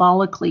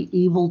diabolically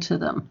evil to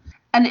them.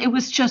 And it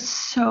was just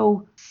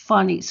so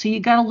funny. So you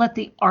got to let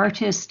the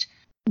artist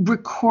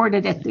record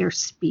it at their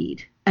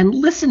speed and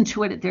listen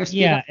to it at their speed.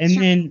 Yeah, and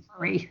then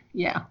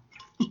yeah,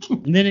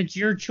 then it's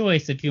your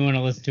choice if you want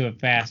to listen to it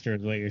faster,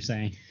 is what you're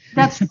saying.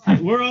 that's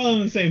We're all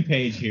on the same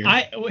page here.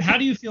 How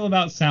do you feel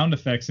about sound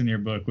effects in your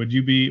book? Would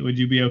you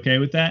be okay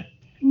with that?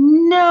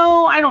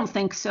 no, I don't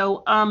think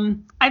so.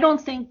 I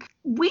don't think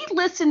we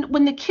listened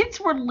when the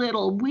kids were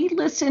little. We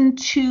listened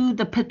to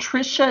the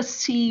Patricia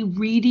C.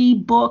 Reedy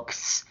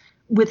books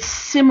with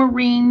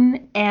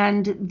Cimmerian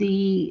and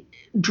the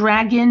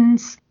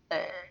dragons.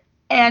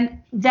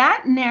 And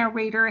that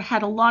narrator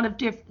had a lot of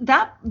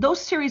those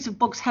series of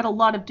books had a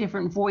lot of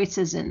different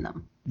voices in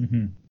them.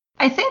 Mm-hmm.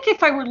 I think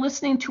if I were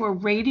listening to a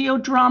radio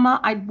drama,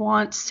 I'd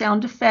want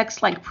sound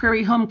effects like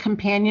Prairie Home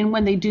Companion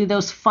when they do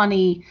those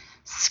funny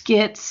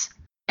skits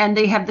and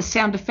they have the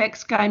sound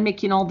effects guy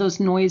making all those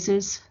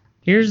noises.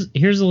 Here's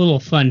a little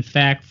fun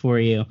fact for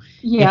you.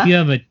 Yeah. If you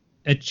have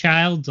a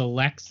child's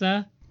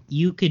Alexa,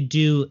 you could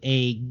do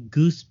a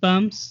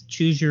Goosebumps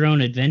Choose Your Own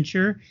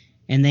Adventure,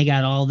 and they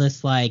got all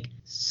this like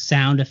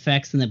sound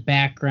effects in the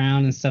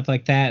background and stuff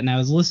like that. And I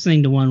was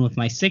listening to one with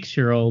my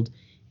 6-year-old,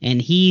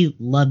 and he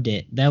loved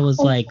it. That was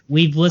like,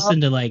 we've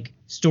listened to like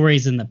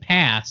stories in the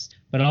past,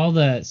 but all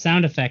the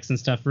sound effects and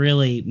stuff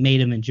really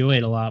made him enjoy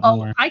it a lot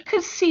more. I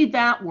could see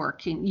that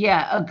working.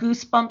 Yeah, a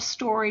Goosebumps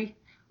story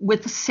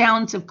with the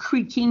sounds of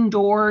creaking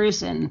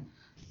doors and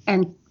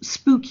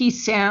spooky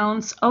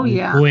sounds. Oh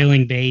yeah.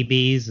 Boiling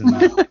babies and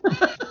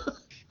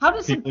How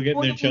does People a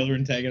getting their boiling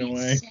children taken baby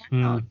away.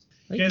 sound?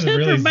 They You guys took have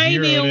her really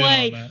baby zeroed in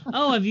away. on that.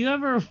 Oh, have you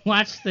ever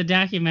watched the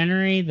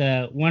documentary,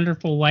 The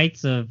Wonderful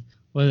Whites of,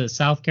 was it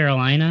South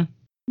Carolina?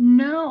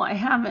 No, I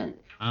haven't.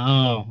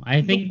 Oh,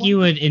 I think you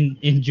would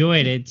enjoy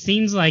it. It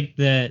seems like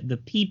the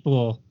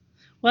people,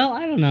 well,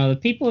 I don't know, the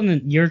people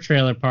in your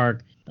trailer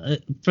park,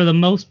 for the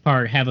most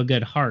part, have a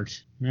good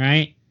heart,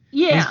 right?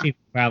 Yeah. Most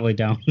people probably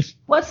don't.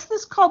 What's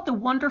this called? The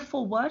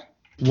Wonderful what?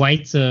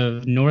 Whites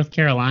of North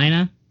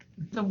Carolina.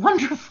 The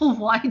Wonderful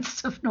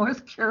Whites of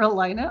North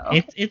Carolina.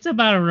 Okay. It's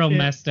about a real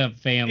messed up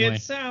family.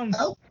 It sounds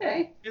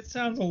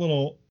a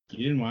little.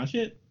 You didn't watch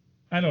it?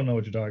 I don't know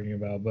what you're talking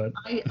about, but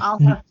I'll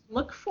have to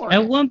look for it.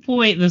 At one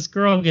point, this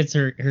girl gets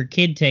her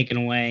kid taken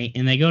away,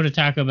 and they go to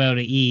Taco Bell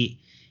to eat.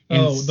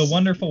 The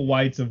Wonderful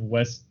Whites of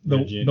West,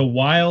 the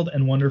Wild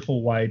and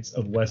Wonderful Whites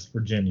of West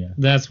Virginia.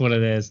 That's what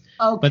it is.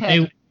 Okay.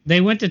 But they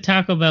went to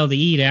Taco Bell to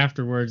eat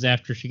afterwards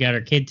after she got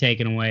her kid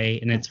taken away,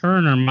 and it's her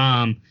and her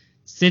mom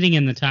sitting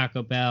in the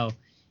Taco Bell,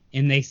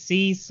 and they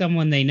see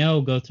someone they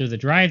know go through the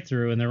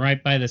drive-thru, and they're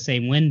right by the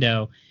same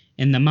window,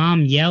 and the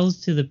mom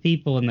yells to the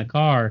people in the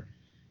car,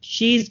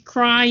 "She's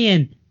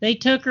crying. They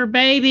took her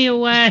baby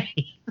away."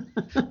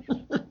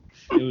 It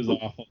was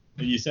awful.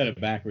 You said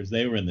it backwards.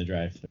 They were in the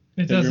drive-thru.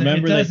 It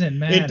doesn't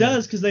matter. It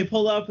does, because they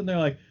pull up and they're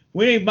like,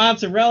 "We need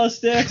mozzarella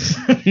sticks."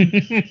 And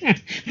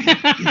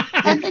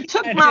they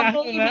took my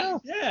baby.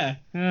 Yeah.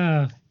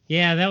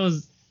 Yeah, that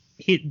was...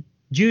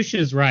 Juice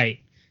is right.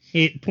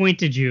 Point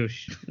to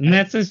Juice. And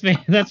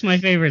that's my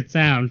favorite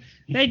sound.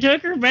 They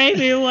took her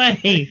baby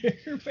away.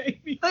 Her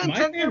baby. They My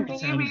took her favorite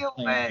sound baby is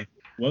away.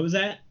 What was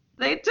that?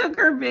 They took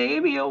her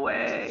baby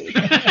away.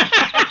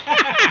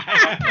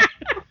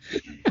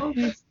 Oh,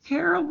 that's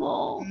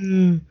terrible.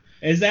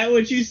 Is that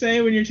what you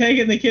say when you're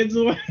taking the kids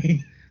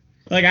away?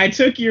 Like, I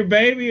took your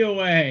baby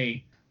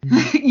away.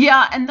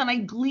 Yeah, and then I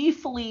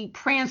gleefully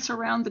prance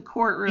around the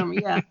courtroom.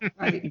 Yeah,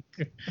 right.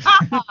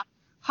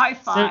 High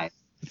five.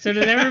 So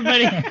did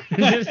everybody...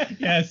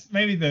 Yes,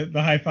 maybe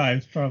the high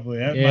fives probably.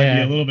 That might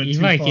be a little bit too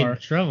far. You might get in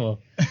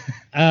trouble.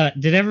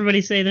 Did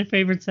everybody say their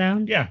favorite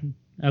sound? Yeah.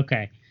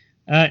 Okay.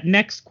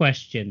 Next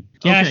question.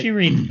 Josh, Okay. you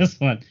read this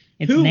one.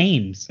 It's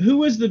names. Who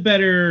was the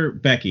better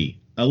Becky?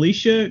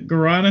 Alicia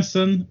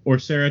Goranson or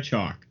Sarah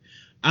Chalk?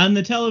 On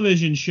the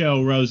television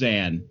show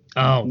Roseanne,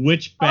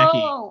 which Becky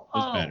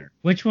was better?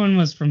 Which one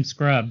was from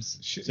Scrubs?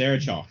 Sarah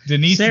Chalk.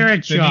 Denise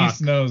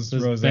Chalk knows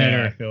was Roseanne,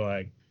 better. I feel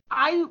like.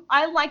 I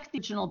like the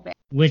original Becky.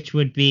 Which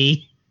would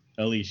be...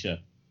 Alicia.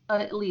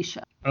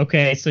 Alicia.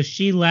 Okay, so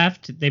she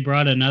left. They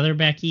brought another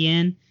Becky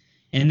in,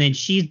 and then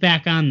she's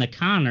back on the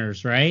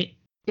Connors, right?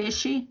 Is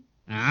she?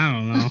 I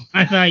don't know.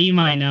 I thought you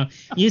might know.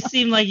 You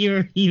seem like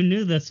you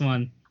knew this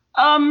one.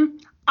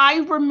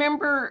 I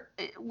remember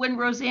when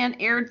Roseanne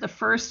aired the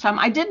first time.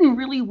 I didn't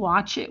really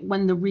watch it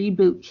when the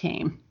reboot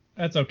came.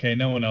 That's okay.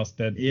 No one else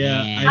did.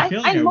 Yeah, I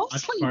feel like I watched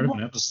mostly part of an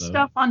watch episode.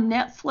 stuff on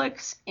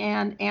Netflix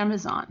and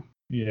Amazon.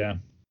 Yeah.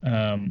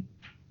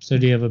 So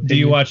do you have a? Do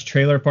you watch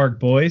Trailer Park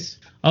Boys?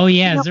 Oh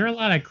yeah. Is there a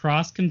lot of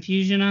cross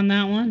confusion on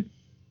that one?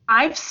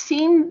 I've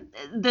seen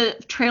the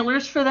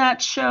trailers for that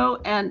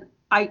show, and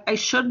I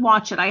should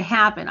watch it. I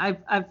haven't.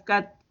 I've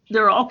got.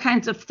 There are all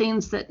kinds of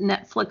things that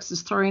Netflix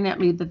is throwing at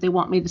me that they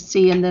want me to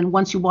see, and then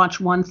once you watch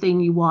one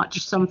thing, you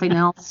watch something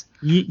else.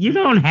 You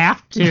don't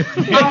have to.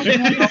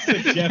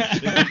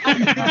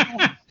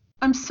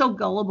 I'm so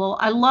gullible.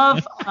 I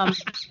love.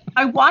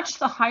 I watched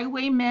The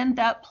Highwaymen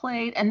that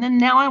played, and then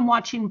now I'm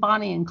watching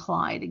Bonnie and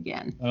Clyde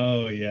again.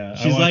 Oh yeah.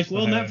 She's like,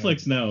 well,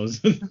 Netflix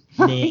knows.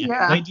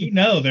 Yeah. They do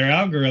know their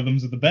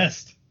algorithms are the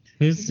best.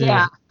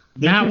 Yeah.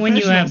 Not when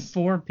you have professionals.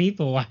 4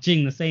 people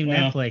watching the same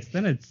Well, Netflix.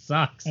 Then it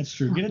sucks. That's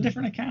true. Get a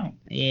different account.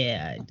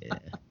 Yeah, I did.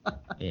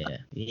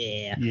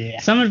 Yeah. Yeah.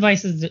 Some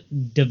devices,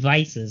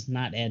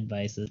 not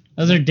advices.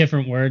 Those are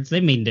different words. They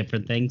mean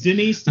different things.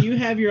 Denise, do you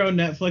have your own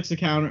Netflix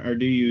account, or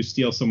do you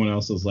steal someone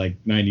else's like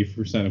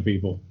 90% of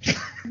people?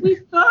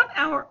 We've got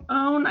our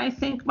own. I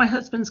think my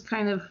husband's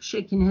kind of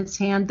shaking his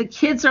hand. The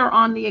kids are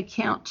on the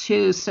account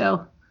too,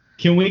 so.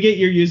 Can we get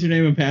your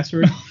username and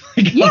password?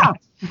 Yeah.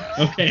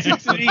 Okay.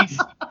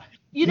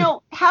 You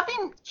know,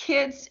 having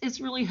kids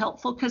is really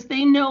helpful because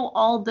they know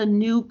all the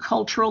new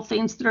cultural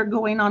things that are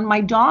going on.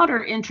 My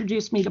daughter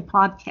introduced me to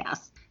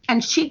podcasts,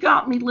 and she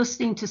got me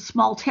listening to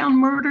Small Town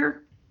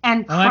Murder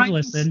and I've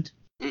listened.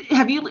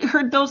 Have you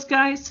heard those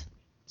guys?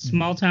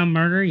 Small Town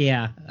Murder,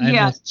 yeah.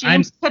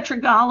 James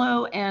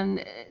Petrogallo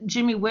and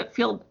Jimmy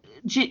Whitfield,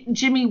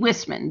 Jimmy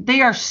Wisman.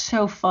 They are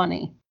so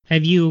funny.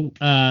 Have you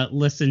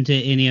listened to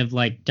any of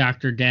like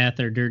Dr.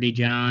 Death or Dirty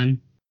John?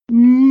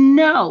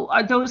 No.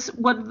 Are those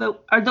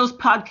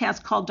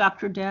podcasts called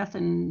Dr. Death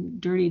and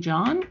Dirty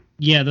John?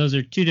 Yeah, those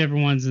are 2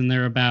 different ones, and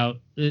they're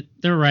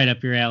right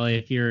up your alley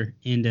if you're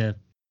into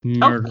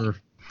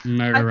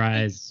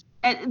murderize.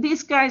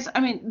 These guys, I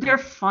mean, they're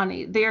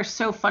funny. They are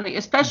so funny,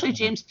 especially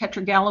James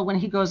Petrogallo when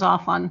he goes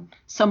off on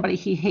somebody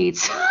he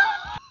hates.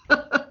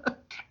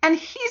 And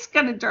he's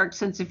got a dark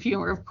sense of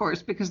humor, of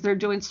course, because they're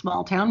doing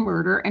small town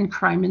murder and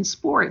crime in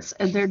sports.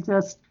 And they're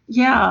just,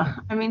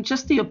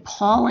 just the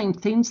appalling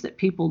things that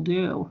people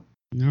do.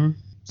 No.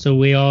 So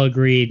we all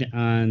agreed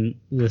on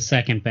the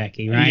second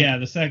Becky, right? Yeah,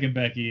 the second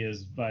Becky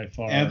is by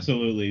far.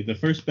 Absolutely. The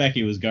first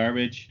Becky was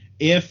garbage.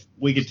 If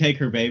we could take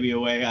her baby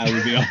away, I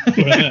would be all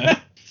for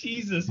that.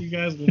 Jesus, you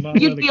guys will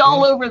not. You'd be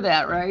all over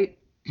that, right?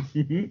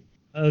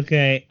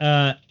 Okay.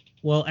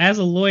 Well, as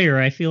a lawyer,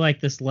 I feel like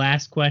this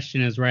last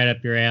question is right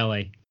up your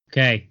alley.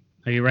 Okay.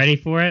 Are you ready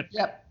for it?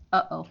 Yep.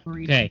 Uh-oh.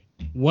 Okay.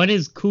 What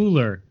is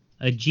cooler,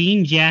 a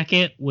jean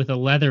jacket with a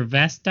leather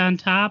vest on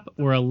top,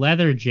 or a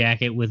leather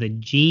jacket with a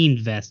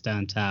jean vest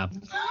on top?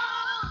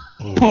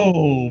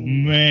 Oh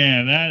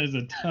man, that is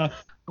a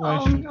tough Oh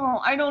question.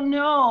 no, I don't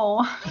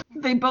know.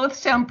 They both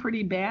sound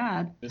pretty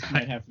bad. This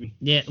might have to be.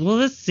 Yeah. Well,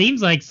 this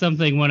seems like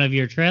something one of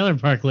your trailer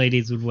park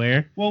ladies would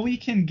wear. Well, we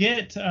can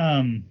get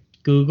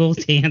Google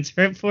to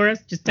answer it for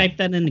us. Just type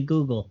that into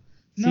Google.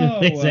 See no.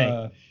 what they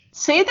say.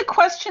 Say the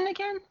question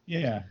again.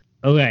 Yeah.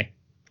 Okay.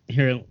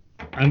 Here.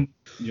 I'm.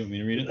 You want me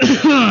to read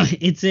it?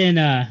 It's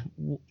in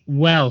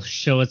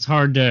Welsh, so it's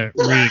hard to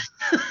read.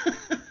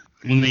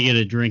 Let me get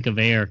a drink of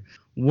air.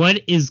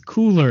 What is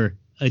cooler,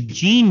 a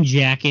jean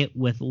jacket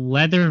with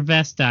leather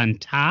vest on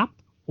top,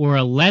 or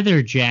a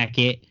leather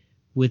jacket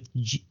with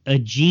a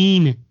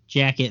jean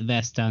jacket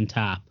vest on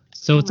top?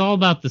 So it's all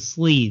about the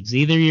sleeves.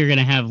 Either you're going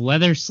to have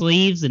leather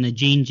sleeves and a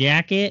jean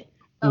jacket,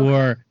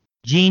 or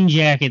jean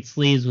jacket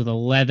sleeves with a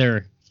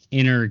leather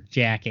inner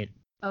jacket.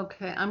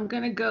 Okay, I'm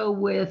gonna go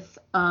with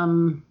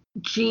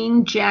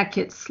jean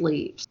jacket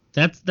sleeves.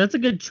 That's a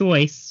good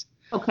choice.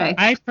 Okay.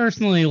 I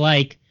personally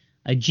like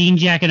a jean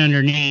jacket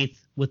underneath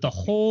with a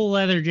whole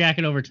leather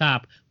jacket over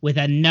top with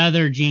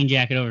another jean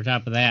jacket over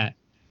top of that.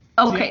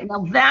 Okay,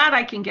 now that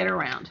I can get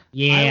around.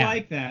 Yeah. I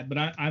like that, but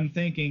I'm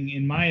thinking,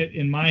 in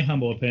my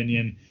humble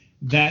opinion,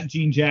 that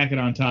jean jacket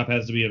on top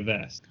has to be a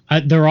vest.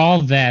 They're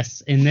all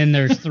vests, and then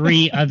there's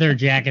 3 other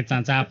jackets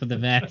on top of the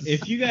vest.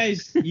 If you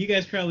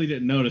guys probably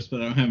didn't notice, but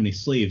I don't have any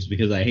sleeves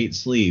because I hate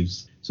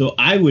sleeves. So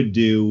I would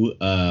do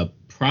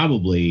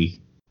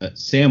probably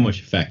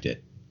sandwich affect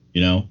it.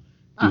 You know,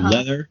 do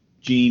leather,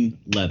 jean,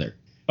 leather.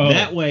 Oh.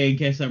 That way, in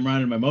case I'm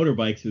riding my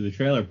motorbike through the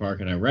trailer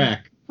park and I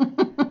wreck,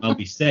 I'll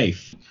be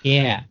safe.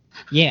 Yeah,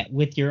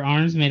 with your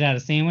arms made out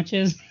of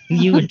sandwiches,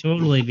 you would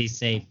totally be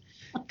safe.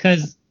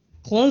 Because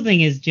clothing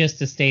is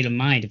just a state of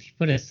mind. If you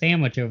put a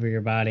sandwich over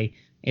your body,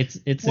 it's.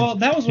 Well,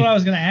 that was what I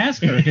was going to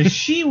ask her, because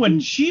she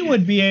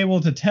would be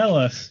able to tell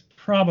us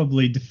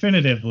probably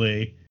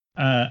definitively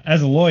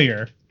as a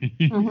lawyer.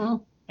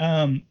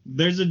 Mm-hmm.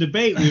 There's a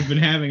debate we've been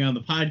having on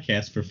the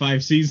podcast for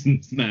 5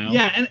 seasons now.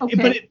 Yeah,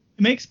 but it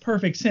makes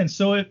perfect sense.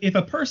 So if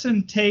a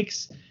person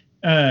takes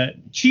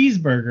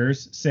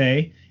cheeseburgers,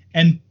 say,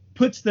 and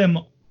puts them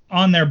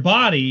on their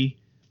body,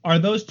 are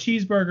those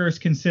cheeseburgers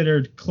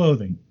considered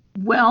clothing?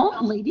 Well,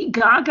 Lady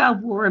Gaga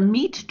wore a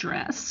meat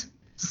dress,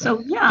 so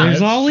yeah. There's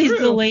That's always true.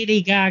 the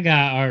Lady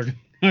Gaga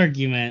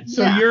argument.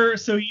 So Yeah.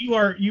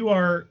 you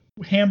are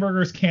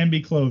hamburgers can be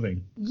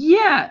clothing.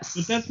 Yes.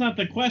 But that's not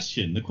the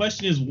question. The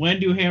question is, when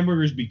do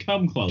hamburgers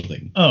become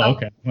clothing? Oh,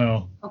 okay.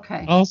 Well,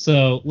 Okay.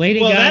 Also, Lady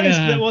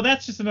Gaga.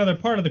 that's just another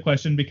part of the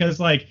question, because,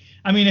 like,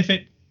 I mean, if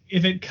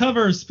it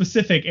covers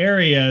specific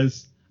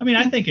areas, I mean,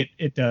 I think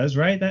it does,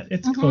 right? That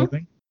it's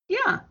clothing.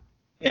 Yeah.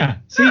 Yeah.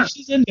 See, Sure.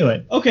 she's into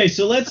it. Okay,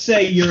 so let's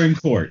say you're in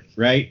court,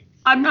 right?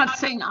 I'm not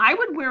saying I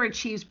would wear a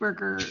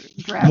cheeseburger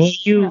dress. Well,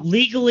 you No.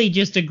 legally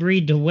just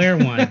agreed to wear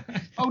one.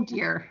 Oh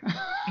dear.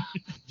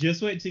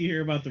 Just wait till you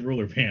hear about the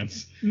ruler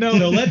pants. No.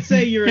 So let's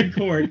say you're in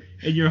court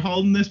and you're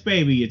holding this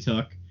baby you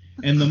took,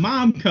 and the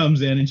mom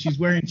comes in and she's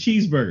wearing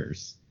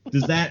cheeseburgers.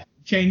 Does that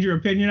change your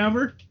opinion of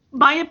her?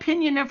 My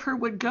opinion of her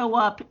would go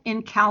up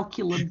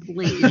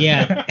incalculably.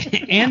 Yeah,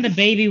 and the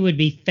baby would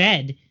be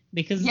fed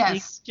because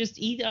Yes. they just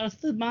eat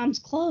off the mom's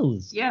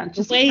clothes. Yeah, The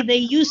just way they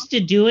used to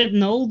do it in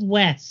the Old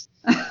West.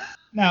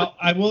 Now,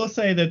 I will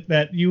say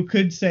that you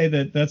could say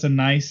that that's a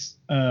nice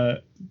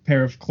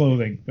pair of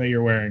clothing that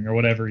you're wearing, or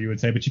whatever you would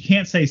say, but you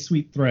can't say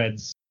sweet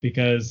threads,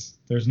 because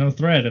there's no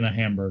thread in a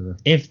hamburger.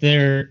 If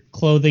their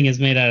clothing is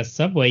made out of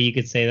Subway, you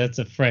could say that's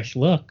a fresh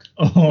look.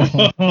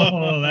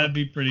 Oh, that'd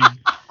be pretty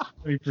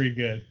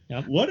good.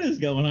 What is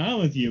going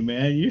on with you,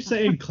 man? You're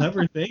saying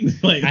clever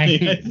things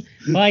lately.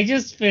 I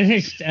just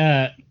finished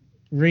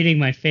reading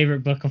my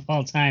favorite book of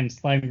all time,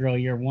 Slime Girl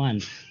Year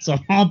 1, so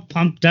I'm all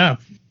pumped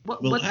up. Well,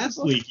 what's last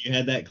the book? week you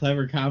had that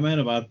clever comment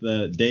about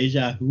the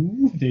deja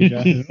vu.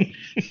 Deja vu.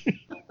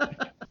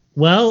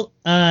 Well,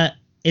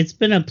 it's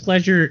been a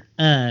pleasure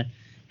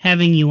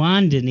having you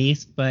on,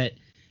 Denise, but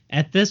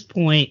at this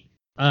point,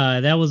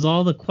 that was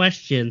all the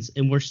questions,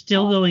 and we're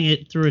still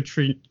going through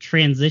a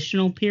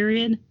transitional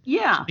period.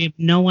 Yeah. We have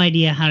no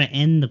idea how to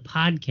end the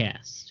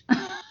podcast.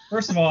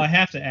 First of all, I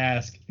have to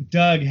ask,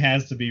 Doug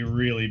has to be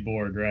really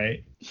bored,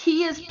 right?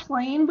 He is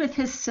playing with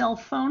his cell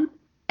phone,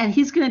 and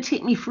he's going to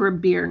take me for a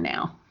beer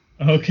now.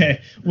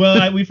 Okay.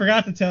 Well, we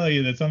forgot to tell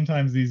you that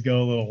sometimes these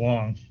go a little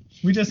long.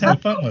 We just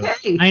had fun with it.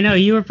 Okay. I know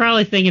you were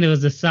probably thinking it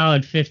was a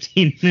solid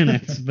 15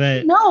 minutes,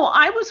 but No,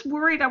 I was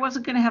worried I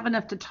wasn't going to have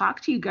enough to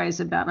talk to you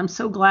guys about. I'm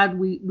so glad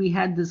we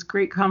had this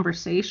great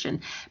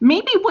conversation.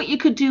 Maybe what you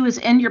could do is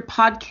end your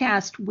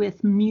podcast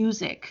with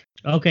music.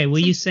 okay. Will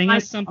you sing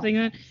us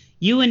something?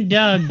 You and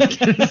Doug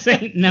can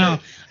sing. No.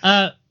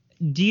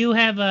 Do you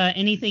have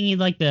anything you'd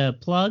like to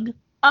plug?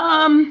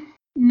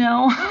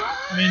 No.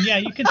 I mean, yeah,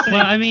 you can say.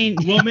 Well, I mean,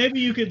 Well, maybe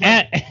you could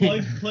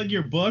plug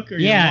your book or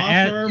your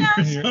law firm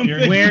or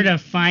something. where to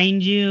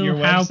find you, Your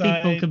how website,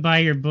 people could buy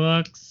your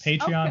books,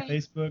 Patreon, Okay.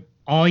 Facebook.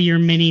 all your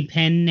mini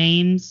pen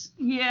names,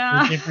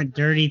 Yeah. the different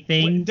dirty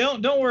things.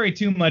 Don't worry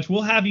too much.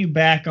 We'll have you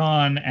back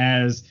on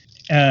as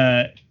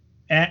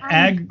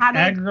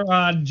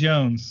Agrod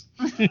Jones.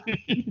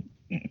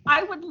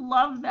 I would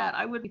love that.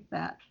 I would like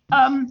that.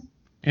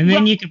 And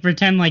then you could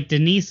pretend like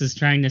Denise is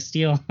trying to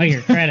steal all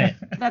your credit.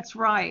 That's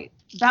right.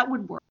 That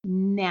would work.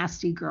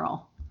 Nasty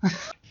girl.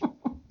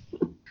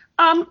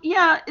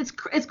 Yeah,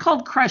 it's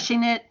called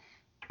Crushing It.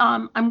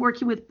 I'm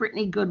working with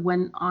Brittany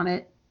Goodwin on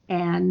it,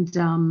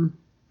 and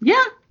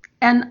yeah.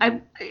 And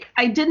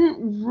I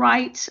didn't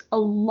write a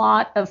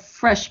lot of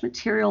fresh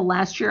material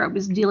last year. I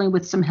was dealing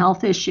with some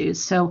health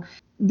issues, so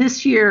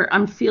this year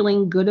I'm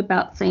feeling good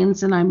about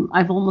things, and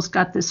I've almost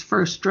got this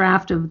first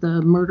draft of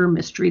the murder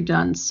mystery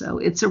done. So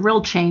it's a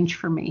real change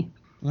for me.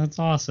 That's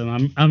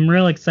awesome. I'm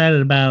real excited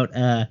about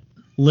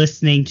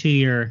listening to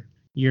your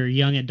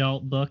young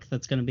adult book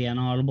that's going to be on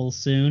Audible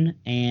soon,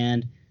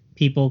 and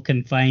people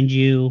can find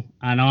you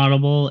on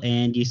Audible,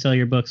 and you sell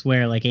your books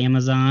where, like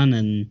Amazon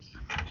and.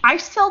 I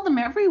sell them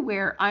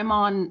everywhere. I'm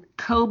on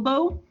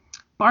Kobo,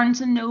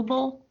 Barnes &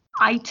 Noble,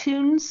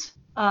 iTunes,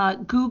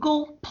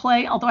 Google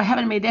Play, although I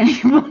haven't made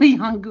any money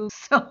on Google.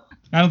 So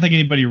I don't think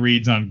anybody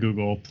reads on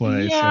Google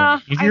Play. yeah,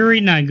 So. If you're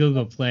reading on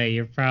Google Play,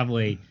 you're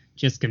probably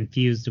just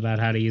confused about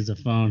how to use a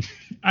phone.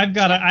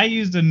 I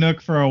used a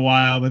Nook for a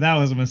while, but that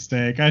was a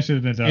mistake. I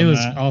shouldn't have done It was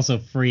that. also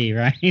free,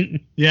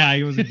 right? Yeah,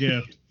 it was a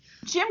gift.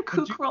 Jim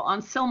Kukral on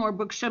Sillmore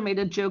Book Show made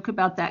a joke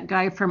about that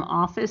guy from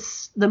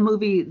Office, the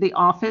movie The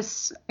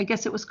Office, I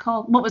guess it was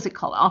called. What was it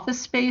called?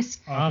 Office Space?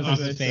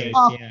 Office Space,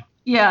 Oh. yeah.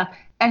 Yeah.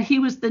 And he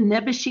was the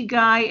nebbishy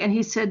guy, and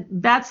he said,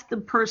 that's the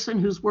person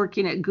who's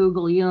working at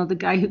Google, you know, the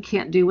guy who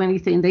can't do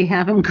anything. They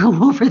have him go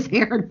over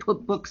there and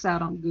put books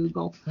out on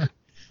Google.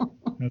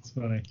 That's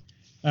funny.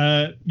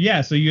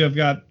 Yeah, so you've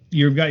got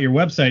your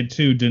website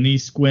too,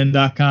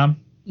 DeniseQuinn.com.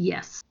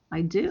 Yes,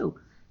 I do.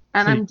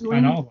 And So I'm you doing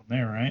find all of them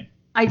there, right?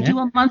 I do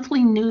a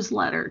monthly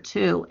newsletter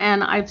too,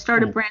 and I've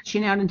started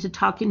branching out into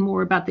talking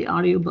more about the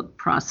audiobook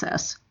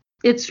process.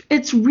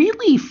 It's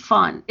really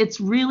fun.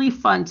 It's really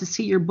fun to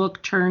see your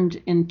book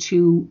turned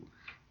into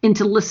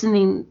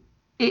listening.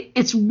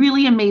 It's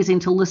really amazing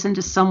to listen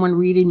to someone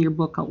reading your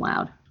book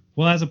aloud.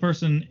 Well, as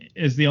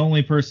the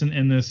only person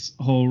in this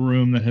whole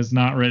room that has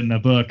not written a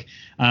book,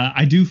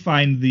 I do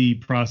find the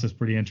process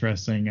pretty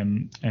interesting,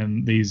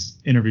 and these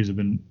interviews have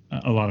been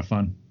a lot of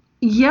fun.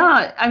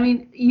 Yeah, I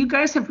mean, you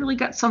guys have really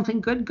got something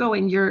good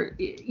going.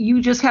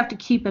 You just have to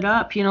keep it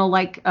up, you know,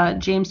 like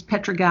James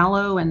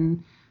Petrogallo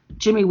and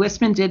Jimmy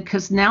Wisman did,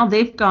 because now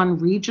they've gone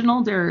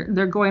regional. They're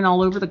going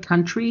all over the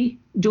country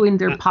doing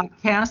their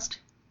podcast.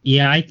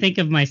 Yeah, I think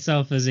of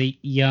myself as a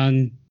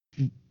young,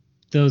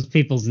 those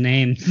people's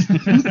names.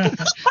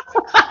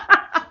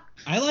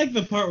 I like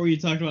the part where you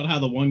talked about how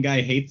the one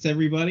guy hates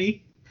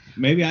everybody.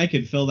 Maybe I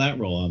could fill that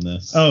role on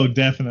this. Oh,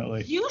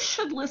 definitely. You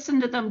should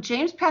listen to them.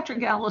 James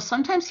Petrogallo,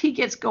 sometimes he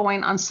gets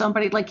going on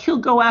somebody, like he'll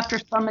go after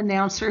some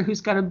announcer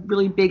who's got a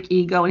really big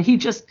ego, and he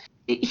just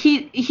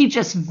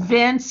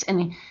vents,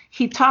 and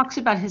he talks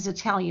about his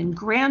Italian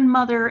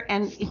grandmother,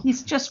 and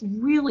he's just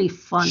really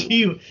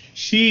funny.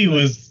 She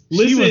was the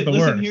Listen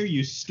worst. here,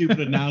 you stupid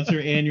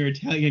announcer and your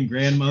Italian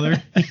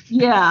grandmother.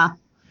 Yeah.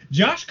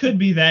 Josh could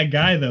be that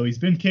guy, though. He's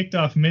been kicked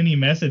off many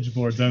message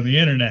boards on the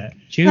internet.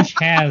 Juice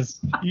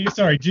has.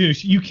 Sorry,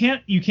 Juice. You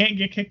can't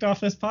get kicked off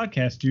this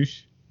podcast,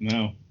 Juice.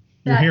 No.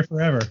 You're here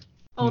forever.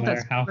 Oh, No matter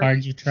that's how great.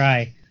 hard you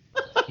try.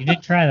 You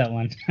did try that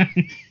one.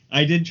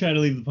 I did try to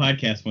leave the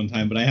podcast one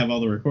time, but I have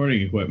all the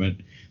recording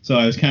equipment, so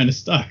I was kind of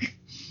stuck.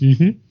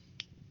 Mm-hmm.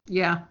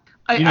 Yeah.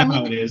 You know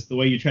how it is, the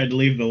way you tried to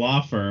leave the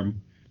law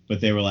firm, but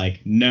they were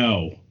like,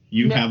 no,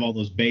 you No. have all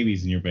those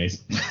babies in your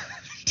basement.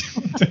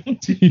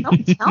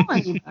 Don't tell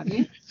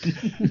anybody.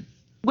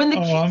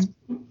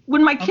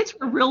 When my kids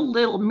were real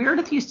little,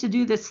 Meredith used to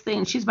do this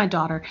thing. She's my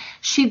daughter.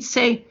 She'd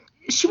say,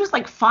 she was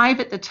like 5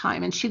 at the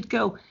time, and she'd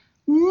go,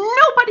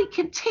 nobody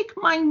can take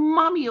my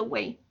mommy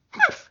away.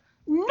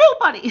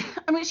 Nobody.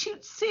 I mean,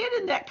 she'd say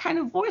it in that kind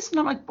of voice, and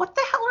I'm like, what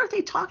the hell are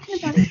they talking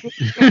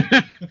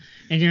about?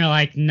 And you're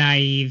like,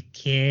 naive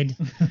kid.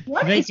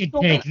 What They is could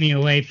going- take me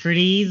away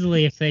pretty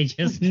easily if they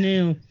just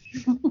knew.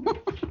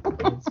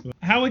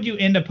 How would you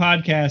end a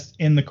podcast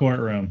in the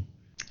courtroom?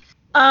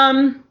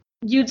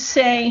 You'd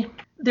say,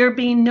 there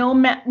being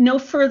no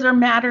further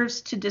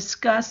matters to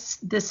discuss,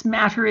 this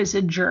matter is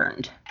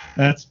adjourned.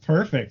 That's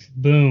perfect.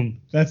 Boom.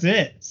 That's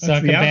it. That's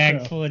Suck a the bag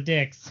outro. full of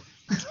dicks.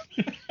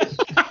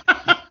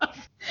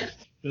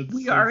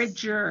 We are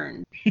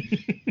adjourned.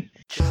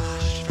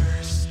 Josh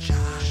vs.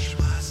 Josh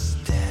was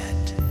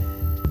dead.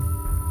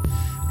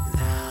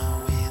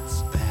 Now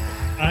it's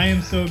back. I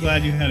am so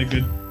glad you had a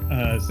good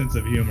sense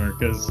of humor,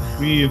 because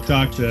we have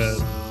talked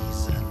to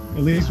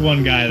at least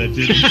one guy that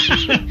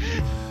didn't.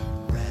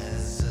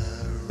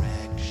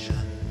 Resurrection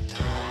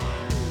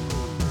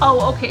time.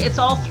 Oh, okay. It's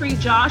all 3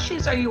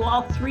 Joshes. Are you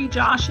all 3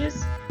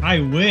 Joshes? I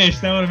wish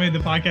that would have made the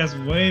podcast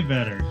way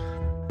better.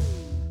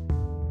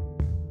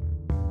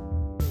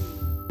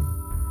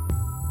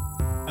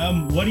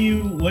 What do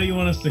you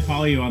want us to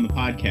call you on the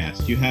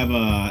podcast? You have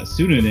a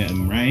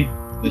pseudonym, right?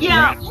 That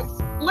Yeah, you're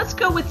let's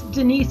go with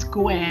Denise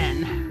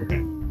Gwen.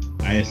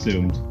 Okay. I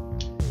assumed.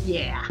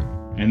 Yeah.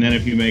 And then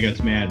if you make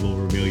us mad, we'll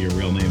reveal your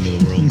real name to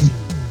the world.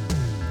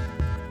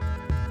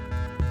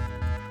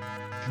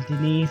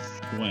 Denise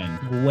Gwen.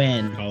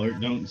 Gwen. Call her.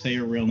 Don't say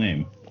your real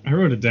name. I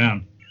wrote it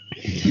down.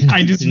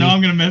 I just know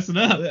I'm gonna mess it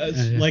up.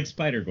 Like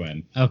Spider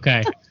Gwen.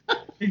 Okay.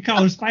 You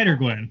call her Spider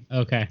Gwen.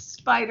 Okay.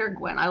 Spider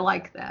Gwen. I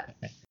like that.